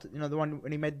Trossard. You know, the one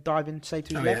when he made the diving save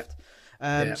to his left.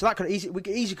 Yeah. So that could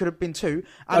easy could have been 2.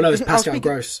 And it was Pascal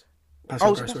Gross.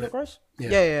 Pascal Gross?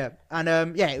 Yeah. And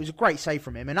it was a great save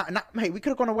from him. And that, mate, we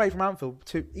could have gone away from Anfield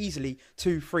to easily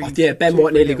 2-3. Yeah, Ben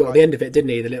White nearly got at the end of it, didn't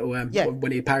he? The little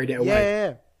when he parried it away.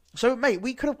 Yeah. So, mate,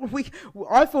 we could have.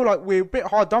 I feel like we're a bit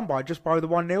hard done by just by the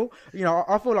 1-0. You know,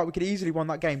 I feel like we could easily won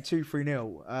that game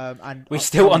 2-3-0. And we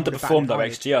still underperformed our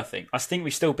XG. I think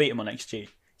we still beat them on XG.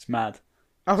 It's mad.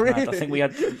 Oh, really? Mad. I think we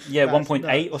had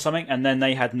 1.8 or somsoming, and then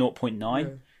they had 0.9. Yeah.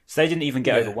 So they didn't even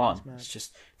get over 1. It's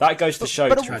just that goes to show,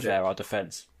 to be fair, our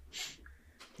defence.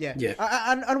 Yeah.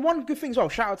 And one good thing as well,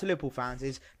 shout out to Liverpool fans,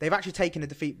 is they've actually taken the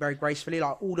defeat very gracefully.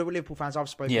 Like all the Liverpool fans I've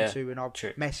spoken to and I've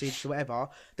messaged or whatever,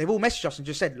 they've all messaged us and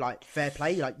just said, like, fair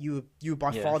play, like you were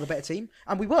by far the better team.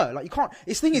 And we were. Like, you can't,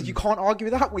 the thing is, you can't argue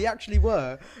with that. We actually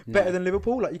were better than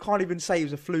Liverpool. Like, you can't even say it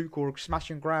was a fluke or a smash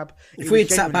and grab. If we had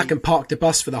sat back and parked the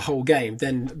bus for the whole game,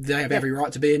 then they have every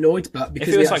right to be annoyed. But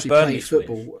because we actually played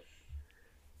football...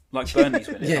 Like Burnley's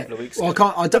winning a couple of weeks ago.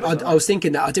 I was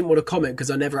thinking that I didn't want to comment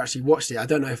because I never actually watched it. I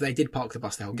don't know if they did park the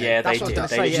bus the whole game. Yeah, they did.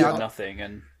 They did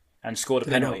nothing and scored a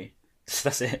penalty.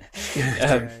 That's it.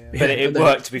 But it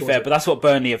worked, to be fair. But that's what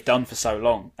Burnley have done for so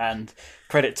long, and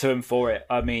credit to him for it.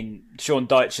 I mean, Sean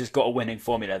Dyche has got a winning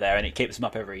formula there, and it keeps them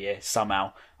up every year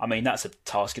somehow. I mean, that's a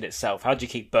task in itself. How do you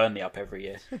keep Burnley up every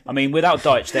year? I mean, without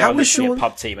Dyche, they are literally a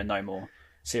pub team and no more.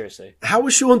 Seriously, how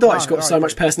has Sean Dyche got so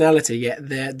much personality? Yet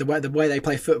the way they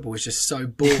play football is just so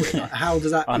boring. Like, how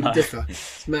does that differ?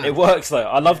 It's mad. It works though.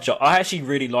 I love Dyche. I actually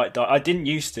really like Dyche. I didn't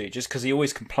used to, just because he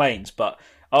always complains. But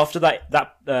after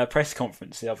that press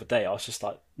conference the other day, I was just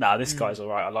like, nah, this guy's all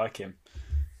right. I like him.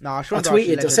 Nah, I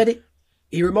tweeted. I said it.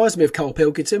 He reminds me of Cole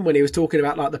Pilkington when he was talking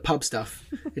about like the pub stuff.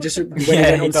 It just when he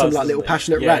went on some like little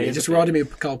passionate rant. It just reminded me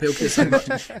of Cole Pilkington so much.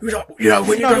 He was like,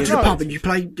 when you go to the pub and you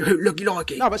play, look, you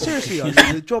like it. No, but seriously,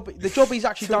 the job he's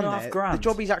actually done there, the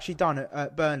job he's actually done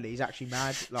at Burnley is actually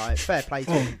mad. Like, fair play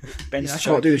to him. I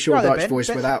can't do the Sean Dyche voice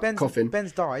without coughing.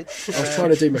 Ben's died. I was trying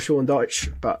to do my Sean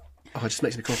Dyche, but it just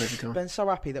makes me cough every time. Ben's so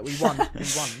happy that we won.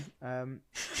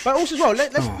 But also as well,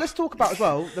 let's talk about as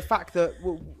well the fact that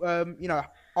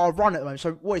our run at the moment.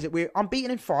 So what is it? We're unbeaten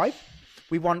in 5.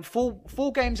 We've won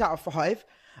four games out of 5.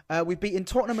 We've beaten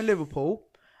Tottenham and Liverpool,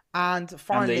 and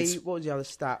finally, what was the other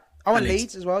stat? Oh, and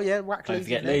Leeds as well. Yeah, whack Leeds.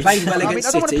 Played well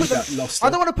against City, but lost. I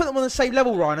don't want to put them on the same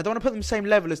level, Ryan. I don't want to put them on the same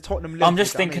level as Tottenham. And Liverpool. I'm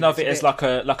just thinking of it as like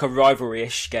a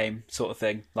rivalry-ish game sort of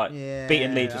thing. Like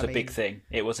beating Leeds was a big thing.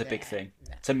 It was a big thing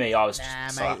to me. I was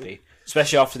just so happy.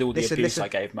 Especially after all the abuse I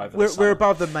gave them over the summer. We're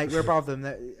above them, mate. We're above them.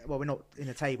 Well, we're not in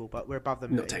the table, but we're above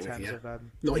them not in terms of...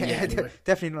 not yet, anyway.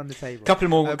 Definitely not on the table. Couple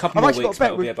more weeks, got a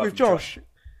bet with Josh.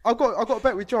 I've got a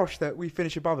bet with Josh that we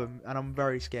finish above him, and I'm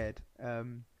very scared.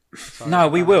 No,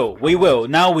 we will. We will.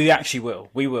 Now we actually will.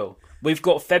 We will. We've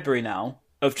got February now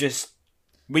of just...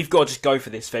 We've got to just go for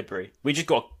this February. We just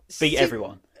got to beat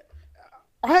everyone.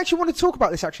 I actually want to talk about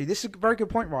this, actually. This is a very good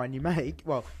point, Ryan, you make.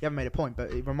 Well, you haven't made a point,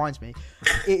 but it reminds me.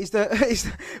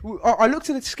 I looked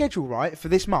at the schedule, right, for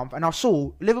this month, and I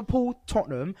saw Liverpool,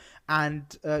 Tottenham, and,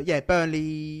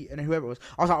 Burnley, and whoever it was.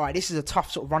 I was like, all right, this is a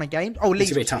tough sort of run of games. Oh, Leeds.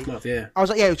 It's going to be a tough month, yeah. I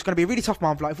was like, yeah, it's going to be a really tough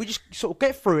month. Like, if we just sort of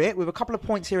get through it with a couple of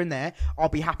points here and there, I'll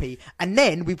be happy. And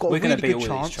then we've got a really good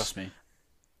chance. These, trust me.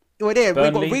 Well, yeah,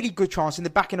 we've got a really good chance in the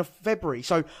back end of February.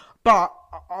 So, but,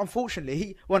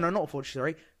 unfortunately, not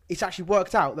unfortunately, it's actually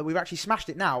worked out that we've actually smashed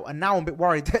it now, and now I'm a bit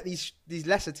worried that these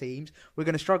lesser teams we're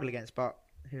going to struggle against, but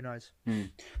who knows?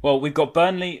 Well, we've got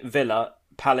Burnley, Villa,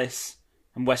 Palace,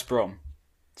 and West Brom.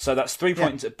 So that's 3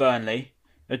 points at Burnley,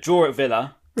 a draw at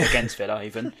Villa, against Villa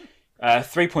even,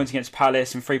 3 points against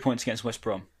Palace, and 3 points against West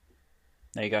Brom.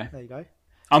 There you go.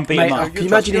 Unbeaten. Mate, can you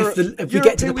imagine if we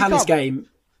get to the Palace game,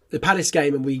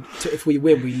 and if we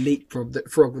win, we leapfrog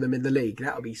them in the league?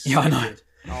 That would be so good.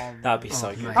 That'd be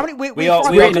so good. How many? We are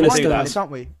going to do that, aren't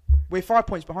we? We're 5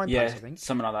 points behind Palace, I think.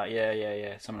 Something like that.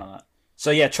 Yeah, something like that. So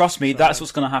yeah, trust me, that's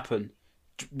what's going to happen.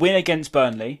 Win against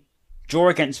Burnley, draw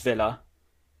against Villa,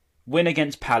 win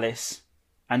against Palace,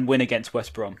 and win against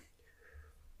West Brom.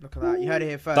 Look at that! You heard it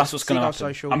here first. That's what's going to happen.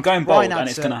 Social. I'm going bold, and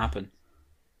it's going to happen.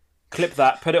 Clip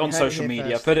that, put it on social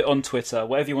media, put it on Twitter,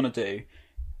 whatever you want to do.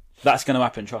 That's going to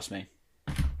happen. Trust me.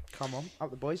 Come on, up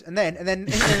the boys. And then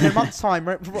in a month's time,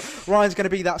 Ryan's going to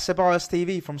be that Ceballos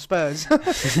TV from Spurs.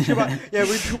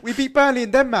 We beat Burnley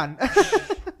and them, man.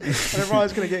 And then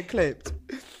Ryan's going to get clipped.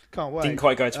 Can't wait. Didn't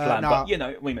quite go to plan,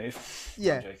 but we move.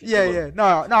 Yeah.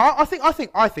 No. I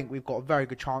think we've got a very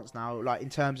good chance now. Like in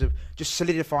terms of just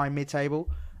solidifying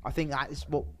mid-table. I think that is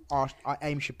what our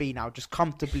aim should be now. Just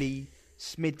comfortably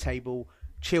mid-table.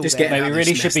 Chill. Just there. We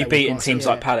really should be beating teams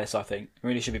like Palace. I think we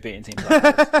really should be beating teams like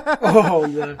Palace. Oh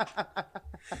no.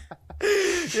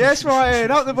 Yes,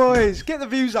 Ryan, up the boys. Get the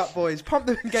views up, boys. Pump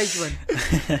the engagement.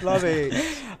 Love it.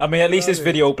 I mean, at least this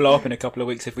video will blow up in a couple of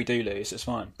weeks if we do lose. It's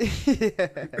fine. By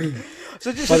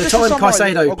the time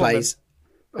Caicedo plays,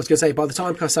 I was going to say, by the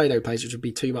time Caicedo plays, which would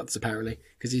be 2 months apparently,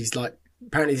 because he's like,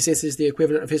 apparently this is the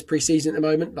equivalent of his pre-season at the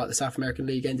moment, like the South American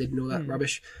League ended and all that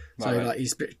rubbish. So like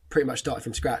he's pretty much started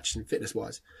from scratch and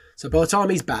fitness-wise. So by the time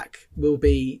he's back, we'll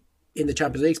be in the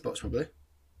Champions League spots probably.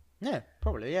 Yeah,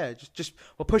 probably. Yeah, just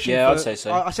we're pushing. Yeah, I'd say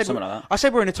so. I said something like that. I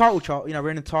said we're in a title charge. You know, we're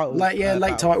in a title. Late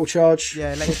title charge.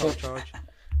 Yeah, late title charge.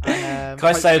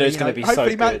 Caicedo is going to be so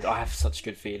good. I have such a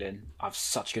good feeling. about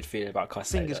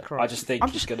Caicedo. Fingers crossed. I just think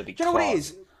he's going to be. Do you know what it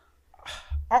is?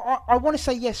 I want to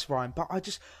say yes, Ryan, but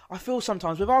I feel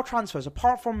sometimes with our transfers,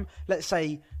 apart from let's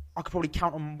say I could probably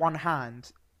count on one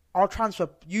hand, our transfer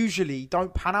usually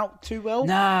don't pan out too well.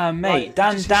 Nah, mate.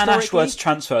 Like, Dan Ashworth's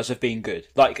transfers have been good.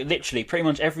 Like literally, pretty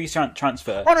much every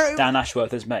transfer Dan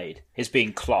Ashworth has made has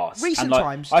been class. Recent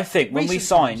times, I think when we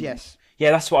signed, yes.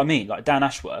 Yeah, that's what I mean. Like Dan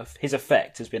Ashworth, his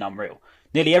effect has been unreal.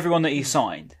 Nearly everyone that he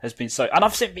signed has been so. And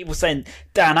I've seen people saying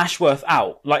Dan Ashworth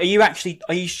out. Like, are you actually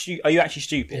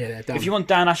stupid? Yeah, if you want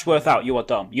Dan Ashworth out, you are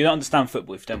dumb. You don't understand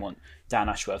football if you don't want Dan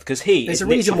Ashworth because there's a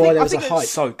reason why there was a hype.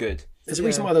 So good. There's a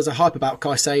reason why there's a hype about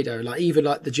Caicedo. Like even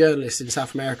like the journalists in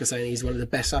South America saying he's one of the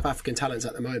best South African talents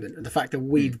at the moment, and the fact that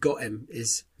we've got him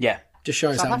is just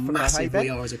shows how massive we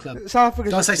are as a club. South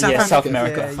Africa. Did I say South Africa? South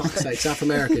America. Yeah, fuck's sake, South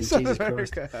American. Jesus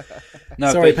Christ.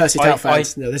 No, sorry, Percy Tau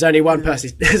fans. No, there's only one Percy.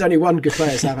 There's only one good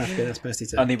player in South Africa. That's Percy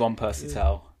Tau. Only one Percy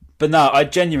Tau. But no, I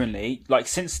genuinely like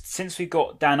since we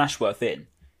got Dan Ashworth in.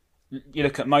 You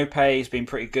look at Mope, he's been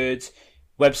pretty good.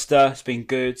 Webster has been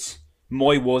good.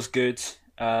 Moy was good.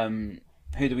 Who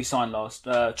did we sign last?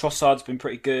 Trossard's been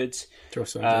pretty good.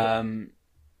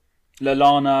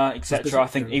 Lallana, etc. I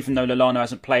think even though Lallana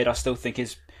hasn't played, I still think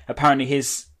his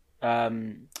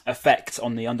effect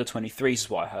on the under-23s is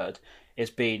what I heard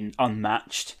has been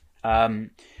unmatched.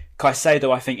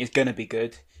 Caicedo, I think, is going to be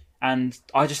good, and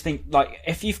I just think like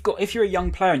if you're a young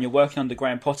player and you're working under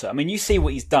Graham Potter, I mean, you see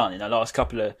what he's done in the last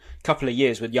couple of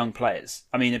years with young players.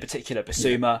 I mean, in particular,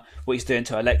 Basuma, what he's doing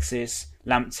to Alexis,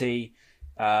 Lamptey.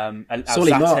 Solly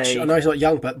March. I know he's not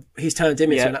young, but he's turned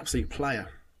him into an absolute player.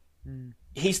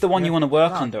 He's the one you want to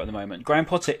work under at the moment. Graham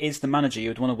Potter is the manager you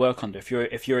would want to work under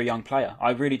if you're a young player.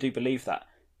 I really do believe that.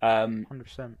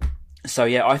 100%. So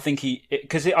yeah, I think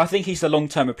I think he's the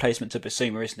long-term replacement to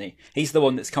Basuma, isn't he? He's the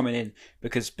one that's coming in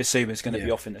because Basuma's going to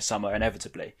be off in the summer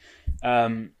inevitably.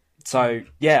 So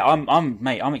yeah,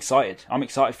 I'm excited. I'm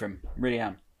excited for him. Really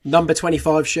am. Number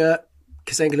 25 shirt.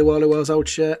 Kasenga Luwaluwa's old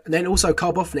shirt, and then also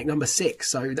Karbovnik number 6.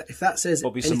 So if that says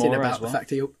Bobby anything Samora about well. the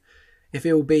fact if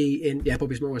he'll be in,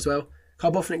 Bobby Samora as well.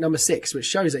 Karbovnik number 6, which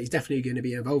shows that he's definitely going to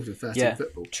be involved in first team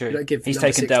football. True. He's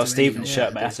taken Dale Stevens'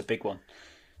 shirt, mate. That's a big one.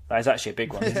 That is actually a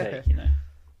big one to take. You know.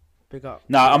 Big up.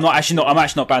 No, I'm actually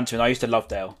not bantering. I used to love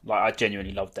Dale. Like I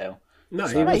genuinely loved Dale. No,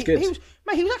 he was good.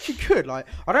 He was actually good. Like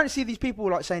I don't see these people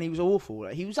like saying he was awful.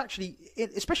 Like, he was actually,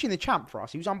 especially in the champ for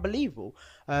us, he was unbelievable.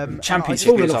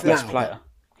 Championship is our best player.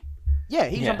 Yeah,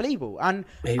 he's unbelievable, and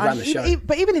ran the show.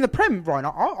 But even in the Prem, Ryan,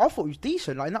 I thought he was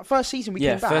decent. Like in that first season we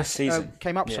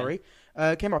came up.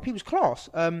 Came up. He was class,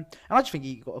 and I just think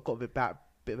he got a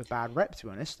bit of a bad rep, to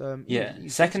be honest.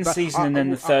 Second season and then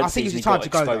the third season he got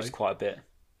exposed quite a bit.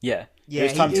 Yeah, it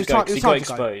was time to go because he got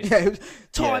exposed. Yeah, it was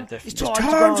time. It's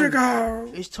time to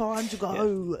go. It's time to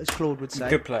go, as Claude would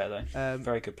say. Good player though,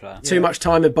 very good player. Too much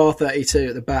time in bar 32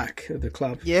 at the back of the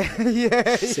club. Yeah.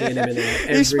 Seeing him in there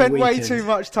every he spent weekend. way too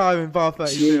much time in bar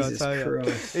 32. Jesus I tell you.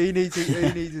 Christ. He needs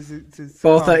to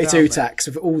bar 32 tax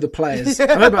of all the players. I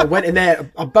remember I went in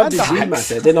there. I bumped into UMass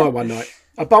there, didn't I? One night.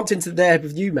 I bumped into there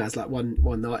with UMass like one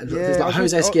night, and there's like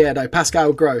Jose Izquierdo,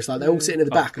 Pascal Gross, like they're all sitting in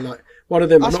the back, and like one of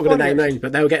them, I'm not going to name names,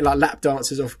 but they were getting like lap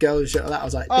dances off girls and shit like that. I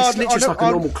was like, this is literally just like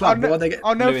a normal club.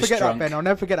 I'll never forget that, Ben. I'll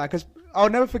never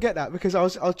forget that because I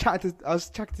was chatting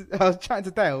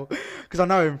to Dale because I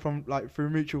know him from like through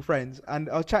mutual friends, and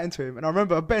I was chatting to him, and I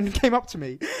remember Ben came up to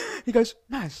me. He goes,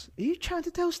 "Maz, are you chatting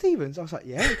to Dale Stevens?" I was like,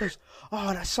 "Yeah." He goes,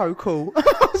 "Oh, that's so cool."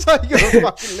 I was like, "You're a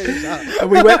fucking loser." And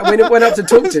we went up to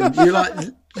talk to him. You're like,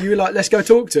 you were like, let's go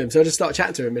talk to him. So I just started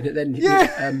chatting to him, and then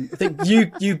I think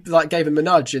you like gave him a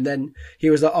nudge, and then he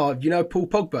was like, "Oh, you know Paul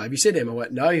Pogba? Have you seen him?" I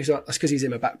went, "No." He was like, "That's because he's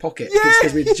in my back pocket.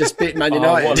 Because we just beat Man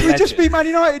United." We just beat Man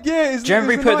United. Yeah. Do you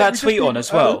remember he put that tweet on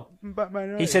as well?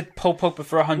 He said Paul Pogba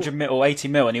for 100 mil or 80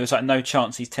 mil, and he was like, "No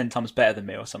chance. He's 10 times better than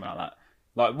me," or something like that.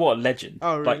 Like, what a legend!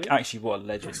 Oh, really? Like, actually, what a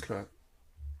legend!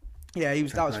 Yeah, he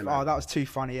was. That was too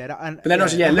funny. Yeah, but then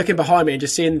also, looking behind me and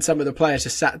just seeing some of the players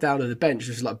just sat down on the bench,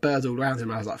 just like birds all around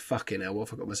him. I was like, "Fucking hell, what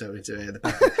have I got myself into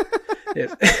here?"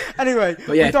 Anyway,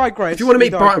 but yeah, we digress. If you want to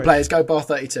meet Brighton players, go Bar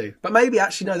 32. But maybe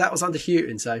actually no, that was under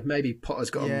Houghton, so maybe Potter's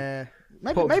got. Yeah,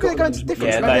 maybe they're going to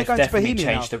different. Yeah, maybe they've they're going definitely to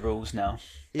changed the rules now.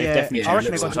 They've Yeah, definitely changed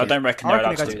the rules. I don't reckon they're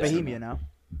allowed to do that. Bohemia now.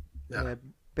 No.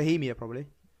 Bohemia probably.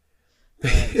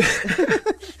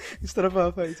 Instead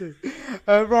of 32.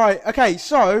 Right, okay,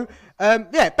 so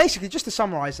basically just to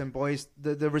summarise them, boys,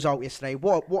 the result yesterday,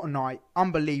 what a night,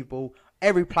 unbelievable.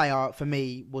 Every player for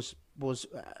me was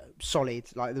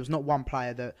solid. Like, there was not one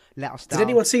player that let us down. Did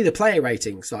anyone see the player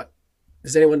ratings? Like,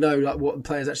 does anyone know like what the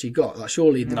players actually got? Like,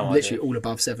 surely they're literally all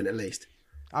above 7 at least.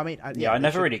 I mean, I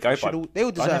never really go by.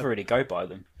 I never really go by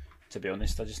them, to be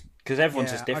honest. I just because everyone's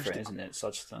just different, isn't it? So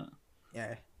I just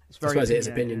yeah, it's very. I suppose it is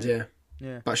opinions, yeah.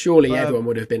 Yeah, but surely everyone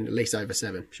would have been at least over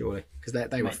 7, surely, because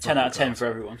they were 10 out of 10 for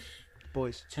everyone.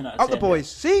 Boys, 10 out of 10. Up the boys,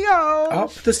 Seagulls.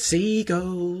 Up the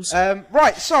Seagulls.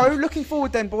 Right, so looking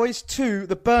forward then, boys, to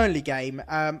the Burnley game.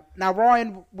 Now,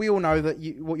 Ryan, we all know that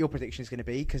what your prediction is going to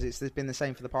be because it's been the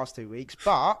same for the past 2 weeks.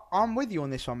 But I'm with you on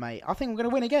this one, mate. I think we're going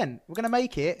to win again. We're going to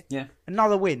make it. Yeah.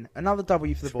 Another win, another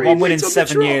W for the boys. One win in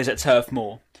 7 years at Turf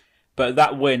Moor. But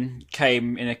that win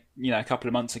came in a couple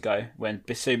of months ago when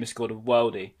Bissouma scored a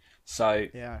worldie. So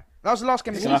yeah, that was the last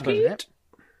game of the season, wasn't it?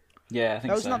 Yeah, I think so.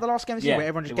 That was not the last game of the season where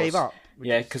everyone just gave up.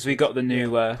 Yeah, because we got the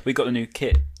new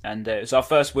kit, and it was our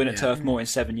first win at Turf Moor in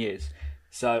 7 years.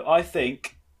 So I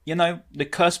think the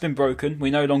curse has been broken.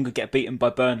 We no longer get beaten by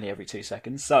Burnley every 2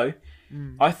 seconds. So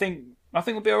I think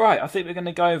we'll be all right. I think we're going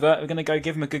to go over. We're going to go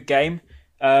give them a good game.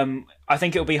 I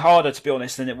think it'll be harder, to be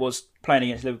honest, than it was playing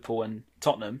against Liverpool and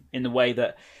Tottenham in the way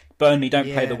that Burnley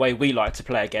don't play the way we like to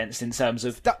play against, in terms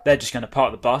of they're just going to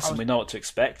park the bus and we know what to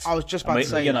expect. I was just about to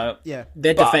say,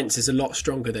 their defence is a lot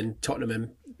stronger than Tottenham and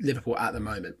Liverpool at the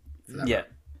moment.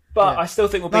 But I still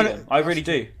think we'll beat them. I really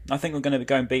do. I think we're going to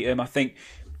go and beat them. I think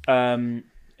who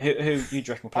you do you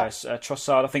reckon will play us?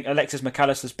 Trossard. I think Alexis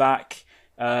McAllister's back.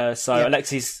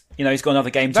 Alexis, he's got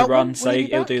another game to run, so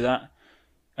he'll do that.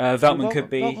 Veltman could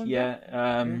be,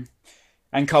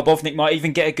 and Karbovnik might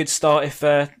even get a good start if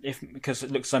because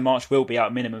it looks so March will be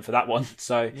out minimum for that one.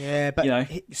 So yeah, but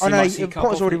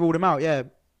Potter's already ruled him out. Yeah,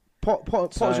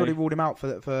 Potter's already ruled him out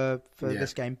for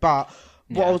this game. But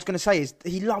what I was going to say is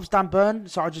he loves Dan Burn,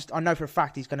 so I know for a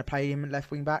fact he's going to play him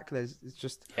left wing back.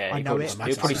 I know it.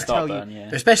 He'll probably start Burn,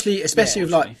 especially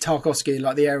with like Tarkowski,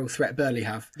 like the aerial threat Burnley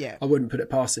have. Yeah, I wouldn't put it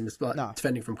past him as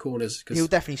defending from corners, because he'll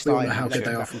definitely start. We don't know how good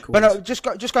they are from corners. But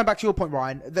no, just going back to your point,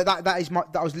 Ryan.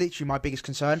 That was literally my biggest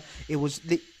concern. It was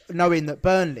knowing that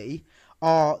Burnley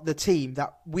are the team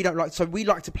that we don't like. So we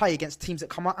like to play against teams that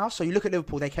come at us. So you look at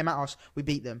Liverpool, they came at us, we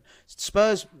beat them.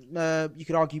 Spurs, you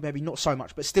could argue maybe not so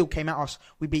much, but still came at us,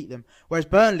 we beat them. Whereas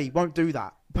Burnley won't do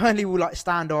that. Burnley will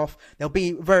stand off. They'll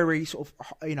be very sort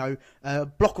of,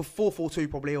 block of 4-4-2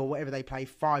 probably, or whatever they play,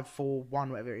 5-4-1,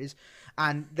 whatever it is.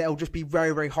 And they'll just be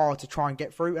very, very hard to try and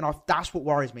get through. And that's what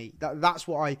worries me. That's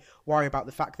what I worry about,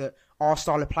 the fact that our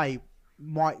style of play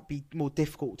might be more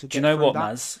difficult to get. Do you know what,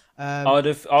 Maz? I'd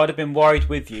have been worried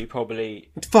with you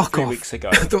probably 3 weeks ago.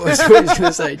 I thought that's what he was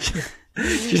going to say.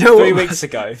 Do you know 3 weeks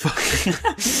ago?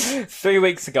 3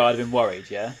 weeks ago, I'd have been worried.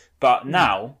 Yeah, but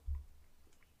now,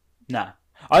 nah.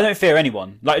 I don't fear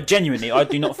anyone. Like, genuinely, I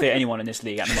do not fear anyone in this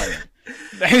league at the moment.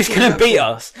 Who's going to beat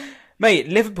us, mate?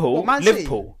 Liverpool.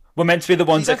 Liverpool were meant to be the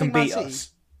ones that can beat us.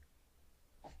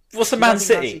 What's the Man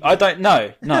City? I don't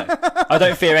know. No, I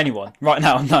don't fear anyone right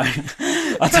now. No,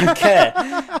 I don't care.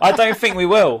 I don't think we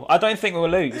will. I don't think we will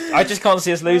lose. I just can't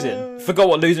see us losing. Forgot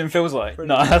what losing feels like.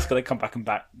 No, that's gonna come back and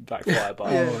backfire.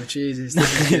 But oh Jesus!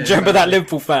 Do you remember that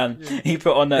Liverpool fan? Yeah. He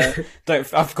put on I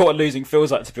forgot what losing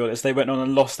feels like. To be honest, they went on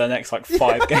and lost their next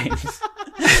 5 games.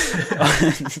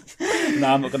 No,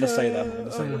 I'm not gonna say that.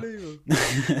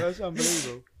 That's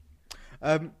unbelievable.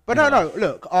 But no,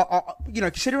 look,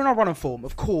 considering our run on form,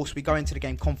 of course, we go into the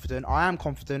game confident. I am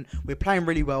confident. We're playing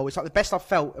really well. It's like the best I've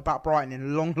felt about Brighton in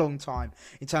a long, long time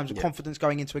in terms of confidence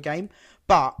going into a game.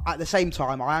 But at the same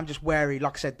time, I am just wary,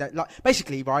 like I said, that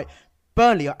basically, right,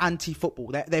 Burnley are anti-football.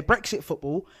 They're Brexit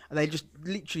football, and they just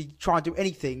literally try and do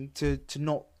anything to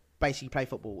not basically play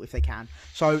football if they can.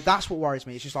 So that's what worries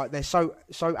me. It's just like they're so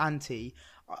anti.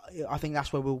 I think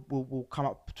that's where we'll come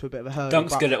up to a bit of a hurdle.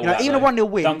 Dunk's good at all that. Even a 1-0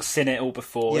 win. Dunk's seen it all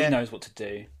before. Yeah. He knows what to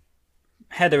do.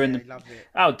 Header in the. Loves it.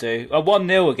 That'll do. A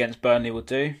 1-0 against Burnley will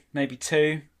do. Maybe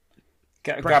 2.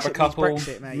 Grab a couple.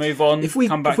 Brexit, move on. If we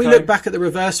look back at the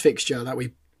reverse fixture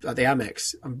at the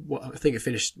Amex, I think it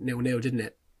finished 0-0, didn't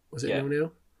it? Was it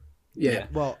 0-0? Yeah.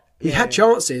 Well, we had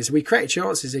chances. We created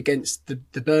chances against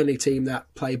the Burnley team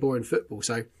that play boring football.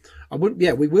 So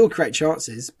we will create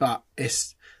chances, but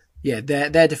it's their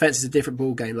defence is a different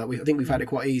ball game. Like I think we've had it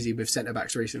quite easy with centre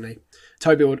backs recently.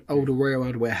 Toby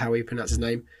Alderweireld, how he pronounces his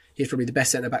name, he's probably the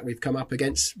best centre back we've come up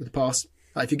against with the past.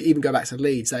 Like if you even go back to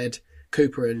Leeds, they had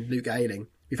Cooper and Luke Ayling.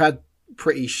 We've had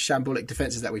pretty shambolic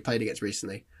defences that we played against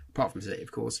recently, apart from City,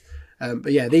 of course. But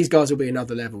these guys will be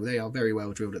another level. They are very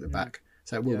well drilled at the back,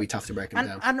 so it will be tough to break them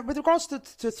down. And with regards to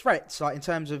threats, like in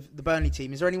terms of the Burnley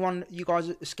team, is there anyone you guys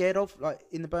are scared of, like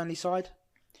in the Burnley side?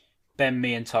 Ben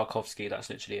Mee and Tarkowski. That's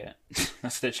literally it.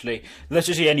 That's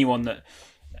literally anyone that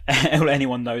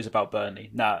anyone knows about Burnley.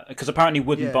 Nah, because apparently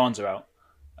Wood and Barnes are out,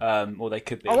 or they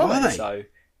could be. Are they? So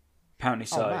apparently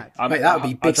so. Mate, that would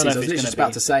be big. I was just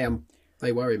about to say,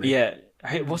 they worry me. Yeah.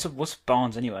 Hey, what's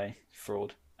Barnes anyway?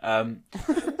 Fraud. And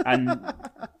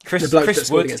Chris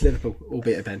Wood against Liverpool,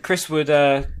 albeit a Ben. Chris Wood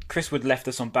left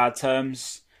us on bad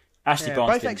terms. Ashley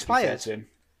Barnes both didn't, ex-players. to him.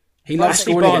 He loves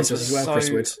scoring against us as well, Chris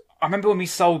Wood. I remember when we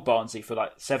sold Barnsley for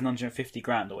like 750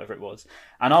 grand or whatever it was,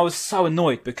 and I was so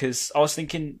annoyed because I was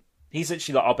thinking he's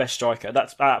actually like our best striker.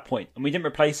 That's at that point, and we didn't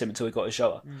replace him until we got a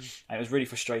shower, and it was really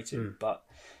frustrating. But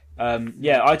I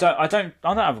don't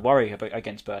have a worry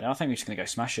against Burnley. I think we're just going to go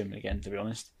smash him again, to be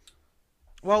honest.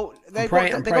 Well, they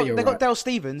got Dale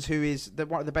Stevens, who is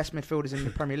one of the best midfielders in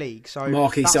the Premier League. So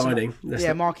marquee signing.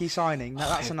 Marquee signing.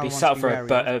 That's another one. Be set to be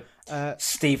for a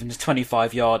Stevens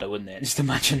 25-yarder, wouldn't it? Just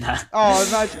imagine that. Oh,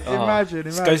 imagine.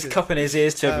 Just goes cupping his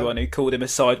ears to everyone who called him a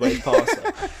sideways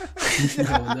passer.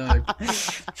 Oh no.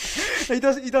 He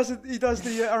does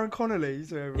the Aaron Connolly.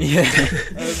 So yeah,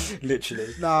 literally.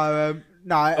 No.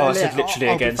 I said literally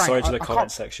again. Sorry to the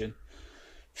comment section.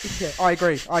 Yeah, I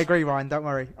agree, Ryan. Don't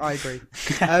worry, I agree.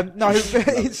 No,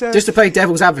 it's just to play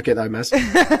devil's advocate, though, Maz.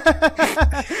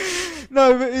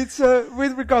 No, but it's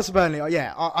with regards to Burnley.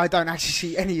 I don't actually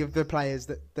see any of the players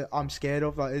that I'm scared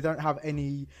of. Like they don't have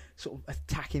any sort of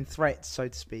attacking threats, so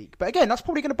to speak. But again, that's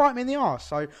probably going to bite me in the arse.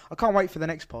 So I can't wait for the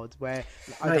next pod where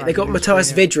they got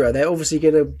Matthias Vydra. They're obviously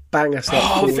going to bang us.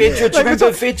 Oh, Vydra! Do you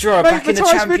remember Vydra back in the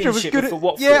Championship for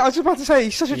Watford? Yeah, I was about to say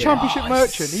he's such a Championship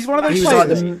merchant. He's one of those. He was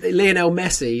players. like the Lionel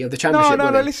Messi of the Championship. No,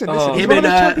 listen. Him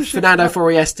and Fernando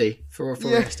Forestieri.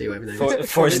 Forestieri, whatever his name is.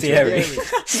 Forestieri.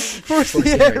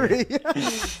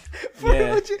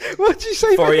 What did you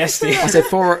say? Forestieri. I said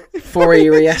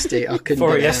Forestieri. I couldn't.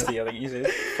 Forestieri, I think you said.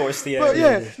 Forestieri.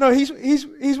 But no,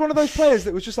 he's one of those players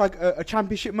that was just like a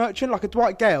Championship merchant, like a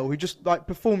Dwight Gale, who just like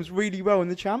performs really well in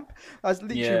the Champ. That's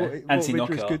literally what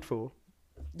Vydra is good for.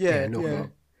 Yeah.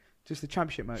 Just the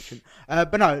Championship merchant.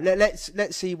 But no,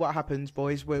 let's see what happens,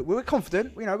 boys. We're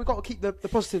confident. We've got to keep the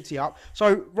positivity up.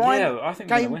 So Ryan, I think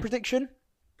game prediction.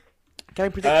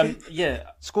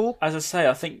 Score. As I say,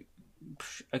 I think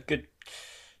a good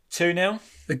 2-0.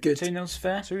 A good 2-0's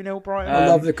fair. 2-0 Brighton. I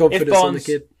love the confidence on the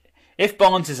kid. If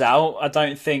Barnes is out, I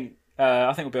don't think.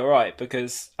 I think we'll be all right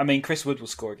because Chris Wood will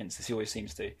score against us. He always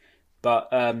seems to. But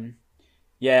I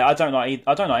don't like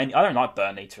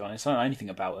Burnley, to be honest. I don't know anything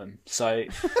about them. So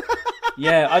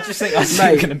I just think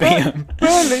I'm going to beat them.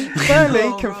 Burnley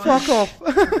can fuck off.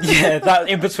 That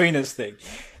in between us thing.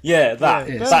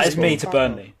 That is me to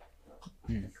Burnley.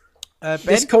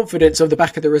 This confidence of the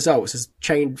back of the results has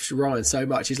changed Ryan so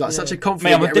much. He's like such a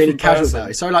confident, yet really casual about it.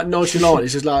 He's so like nonchalant.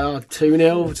 He's just like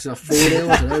 2-0, just like 4-0.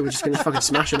 I don't know. We're just going to fucking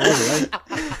smash them over,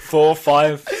 4,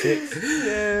 5, 6.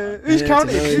 Yeah. Who's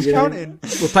counting? Who's counting?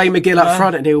 We'll play McGill up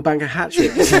front and he'll bang a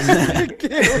hat-trick.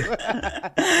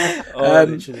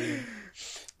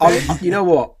 You know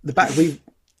what? The back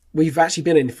we've actually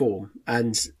been in form,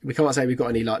 and we can't say we've got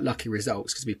any like lucky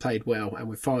results because we played well, and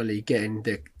we're finally getting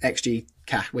the XG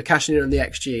cash. We're cashing in on the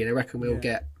XG, and I reckon we'll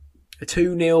get a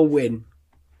 2-0 win.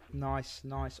 Nice.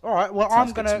 All right. Well,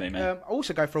 I'm going to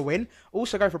also go for a win.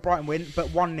 Also go for a Brighton win, but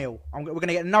 1-0. We're going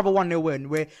to get another 1-0 win.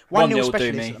 We're 1-0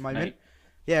 specialists at the moment. Mate.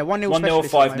 Yeah, 1-0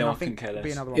 specialists. 1-0, 5-0, I think care less.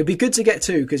 It'd be good to get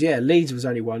 2 because Leeds was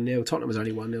only 1-0, Tottenham was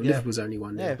only 1-0, Liverpool was only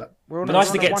 1-0. Yeah. But nice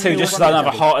to get 2 just so I don't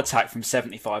have a heart attack from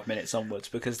 75 minutes onwards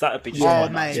because that would be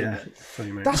just mate.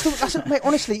 Funny, mate. That's mate.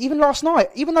 Honestly, even last night,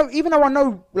 even though I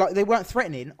know like they weren't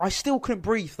threatening, I still couldn't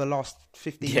breathe for the last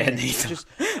 15 minutes.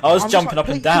 I was jumping up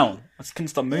and down. I just couldn't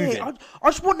stop moving. Yeah,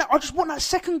 I just want that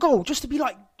second goal just to be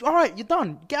like, all right, you're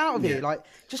done. Get out of here. Like,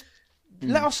 just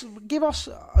give us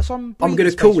some. I'm going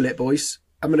to call it, boys.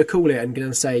 I'm going to call it and going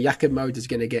to say Jakob Moder's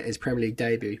going to get his Premier League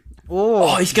debut.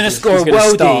 Oh, he's going to score a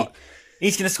worldie.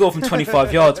 He's going to score from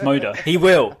 25 yards, Moder. He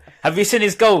will. Have you seen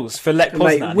his goals for Lech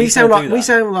Poznan? We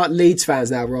sound like Leeds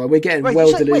fans now, Roy. We're getting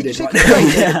deluded. Did you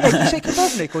say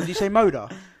Kabovnik or did you say Moder?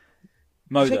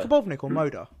 Moder. Did you say Kabovnik or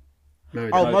Moder?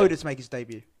 Moder to make his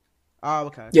debut. Oh,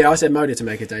 okay. Yeah, I said Moder to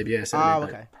make a debut.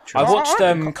 Okay. I watched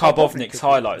Karbovnik's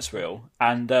highlights reel,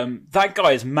 and that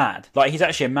guy is mad. Like, he's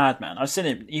actually a madman. I've seen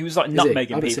him. He was like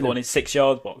nutmegging people on his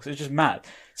 6-yard box. It was just mad.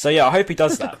 So yeah, I hope he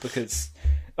does that because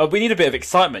we need a bit of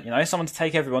excitement. Someone to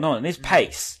take everyone on. And his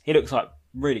pace, he looks like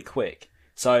really quick.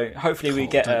 So hopefully we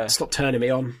get. Stop turning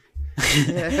me on.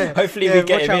 Hopefully we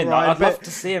get him in. I'd love to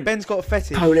see him. Ben's got a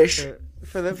fetish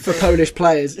for Polish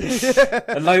players.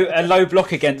 a low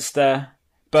block against.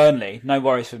 Burnley, no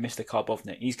worries for Mr.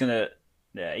 Karbovnik. He's gonna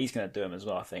do him as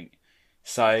well, I think.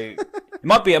 So it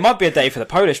might be a day for the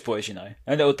Polish boys, a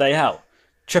little day out.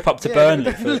 Trip up to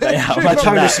Burnley for a day out.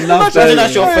 Imagine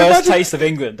that's your first taste of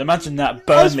England. Imagine that,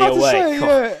 Burnley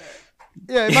away.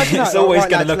 Yeah, imagine that. It's always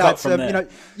going to look up from there.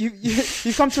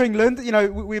 You've come to England.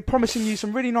 We're promising you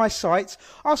some really nice sights.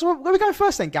 Oh, so where are we going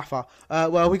first then, Gaffer?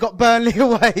 Well, we got Burnley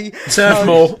away. Turf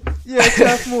Moor. Yeah,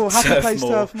 Turf Moor. Happy place,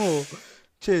 Turf Moor.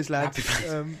 Cheers, lads.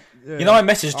 I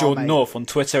messaged Jordan North on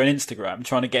Twitter and Instagram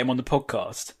trying to get him on the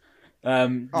podcast. He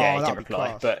didn't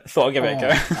reply, but thought I'd give it a go.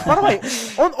 By the way,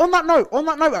 on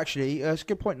that note, actually, it's a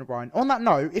good point, Brian. On that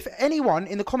note, if anyone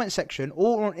in the comment section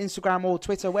or on Instagram or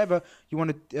Twitter, wherever you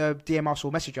want to DM us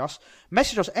or message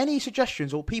us any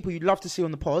suggestions or people you'd love to see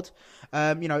on the pod.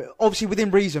 Obviously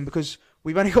within reason, because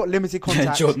we've only got limited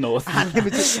contacts Jordan North. and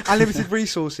limited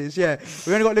resources. Yeah,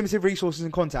 we've only got limited resources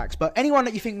and contacts. But anyone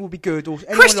that you think will be good, or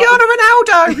Cristiano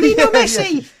Ronaldo, Lionel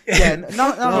Messi.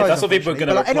 That's what people are going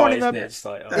to reply. In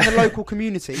the local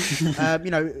community,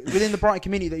 within the Brighton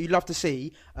community that you'd love to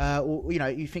see, or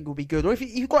you think will be good, or if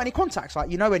you've got any contacts,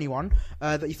 like anyone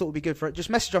that you thought would be good for it,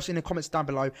 just message us in the comments down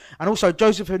below. And also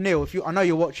Joseph O'Neill, I know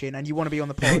you're watching and you want to be on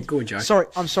the pod. Go on, Joe.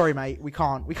 I'm sorry, mate. We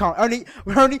can't.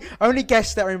 Only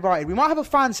guests that are invited. We might have a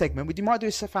fan segment. We might do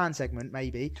a fan segment,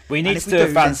 maybe. We need to do a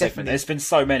fan segment. There's been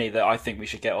so many that I think we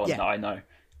should get on that I know.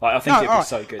 Like, I think it'd be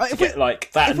so good to get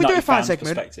that. If we do a fan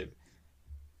segment, perspective.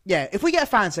 Yeah, if we get a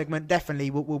fan segment, definitely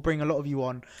we'll bring a lot of you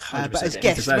on. But as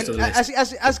guests,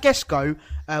 as guests go,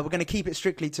 we're going to keep it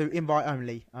strictly to invite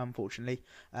only, unfortunately.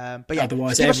 But yeah,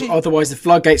 otherwise the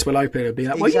floodgates will open. It'll be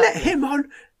like, well, you let him on.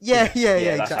 Yeah. That's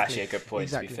exactly. actually a good point.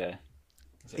 To be fair.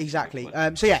 Exactly.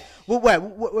 So yeah, well,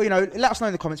 let us know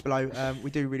in the comments below. We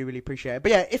do really, really appreciate it.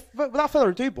 But yeah, without further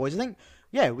ado, boys, I think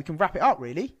we can wrap it up.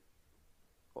 Really,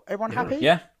 everyone happy?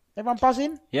 Yeah. Everyone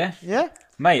buzzing? Yeah. Yeah.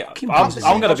 Mate,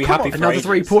 I'm going to be happy for another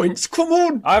 3 points. Come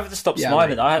on. I have to stop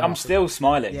smiling. I'm still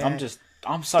smiling. Yeah.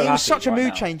 I'm so happy. It was such a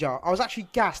mood changer. I was actually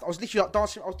gassed. I was literally like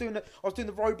dancing. I was doing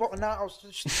the robot, and now I was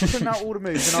just putting out all the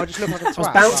moves, and I just looked like a twat. I was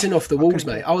bouncing off the walls,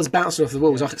 mate. I was bouncing off the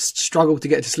walls. I struggled to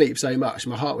get to sleep so much.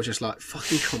 My heart was just like,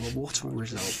 fucking come on, what a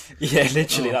result. Yeah,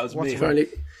 literally, that was me.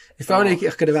 If only I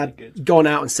could have gone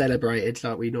out and celebrated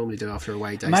like we normally do after a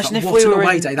away day. Imagine if what we were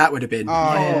away day that would have been.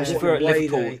 If we were at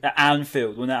Liverpool, at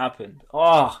Anfield, when that happened.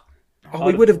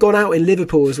 We would have gone out in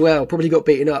Liverpool as well. Probably got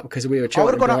beaten up because we were. I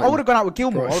would have gone out with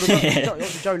Gilmore. I would have gone,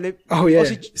 Joe lives. Oh yeah,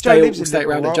 Joe lives in stay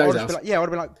around at Joe's house. I would have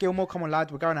been like, Gilmore, come on, lad,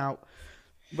 we're going out.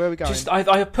 Where are we going?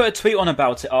 I put a tweet on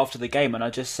about it after the game, and I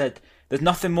just said, "There's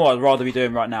nothing more I'd rather be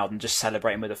doing right now than just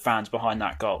celebrating with the fans behind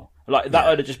that goal. Like that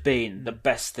would have just been the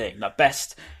best thing. The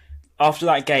best." After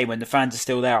that game, when the fans are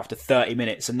still there after 30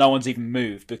 minutes and no one's even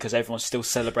moved because everyone's still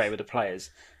celebrating with the players,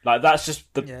 like that's just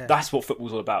that's what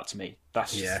football's all about to me.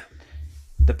 That's just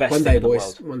the best thing in the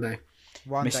world. One day,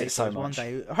 miss it so much. One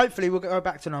day, hopefully we'll go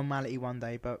back to normality one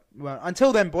day. But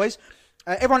until then, boys,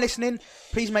 everyone listening,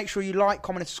 please make sure you like,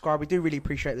 comment, and subscribe. We do really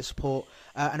appreciate the support,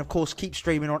 and of course, keep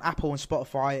streaming on Apple and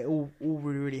Spotify. It all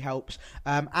really, really helps.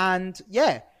 And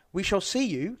yeah, we shall see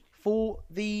you for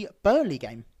the Burnley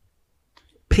game.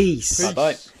 Peace.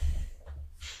 Bye.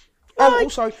 Oh,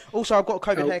 also, I've got a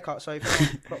COVID haircut, so if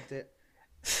you clocked it.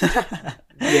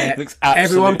 Yeah,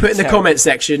 everyone put in the comment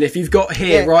section if you've got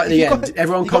hair right at the end.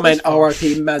 Everyone comment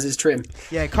R.I.P. Maz's trim.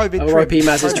 Yeah, COVID R.I.P.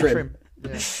 Maz's trim.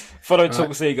 Yeah. Follow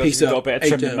Talk SEAGULLS if you've got a bit of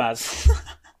trim with Maz.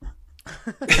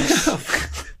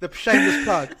 The shameless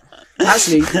plug.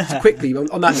 Actually, quickly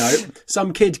on that note,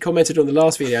 some kid commented on the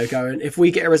last video going, "If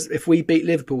we beat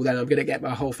Liverpool, then I'm going to get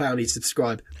my whole family to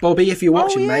subscribe." Bobby, if you're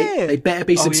watching, mate, they better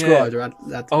be subscribed.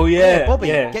 Bobby,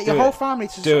 get your whole family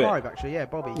to subscribe. Actually,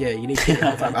 Bobby. Yeah, you need to get your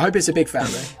whole family. I hope it's a big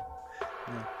family.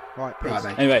 Yeah. Right, peace. Right,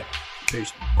 mate. Anyway,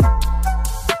 peace.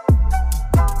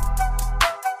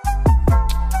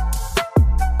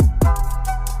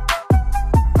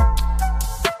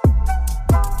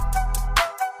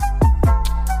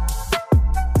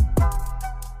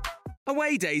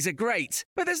 Away days are great,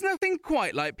 but there's nothing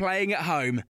quite like playing at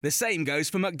home. The same goes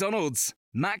for McDonald's.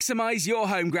 Maximise your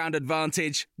home ground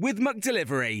advantage with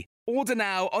McDelivery. Order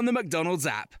now on the McDonald's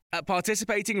app. At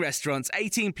participating restaurants,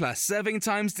 18 plus, serving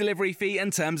times, delivery fee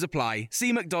and terms apply.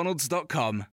 See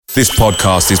mcdonalds.com. This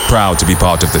podcast is proud to be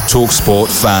part of the TalkSport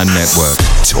Fan Network.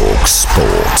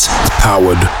 TalkSport.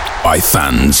 Powered by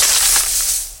fans.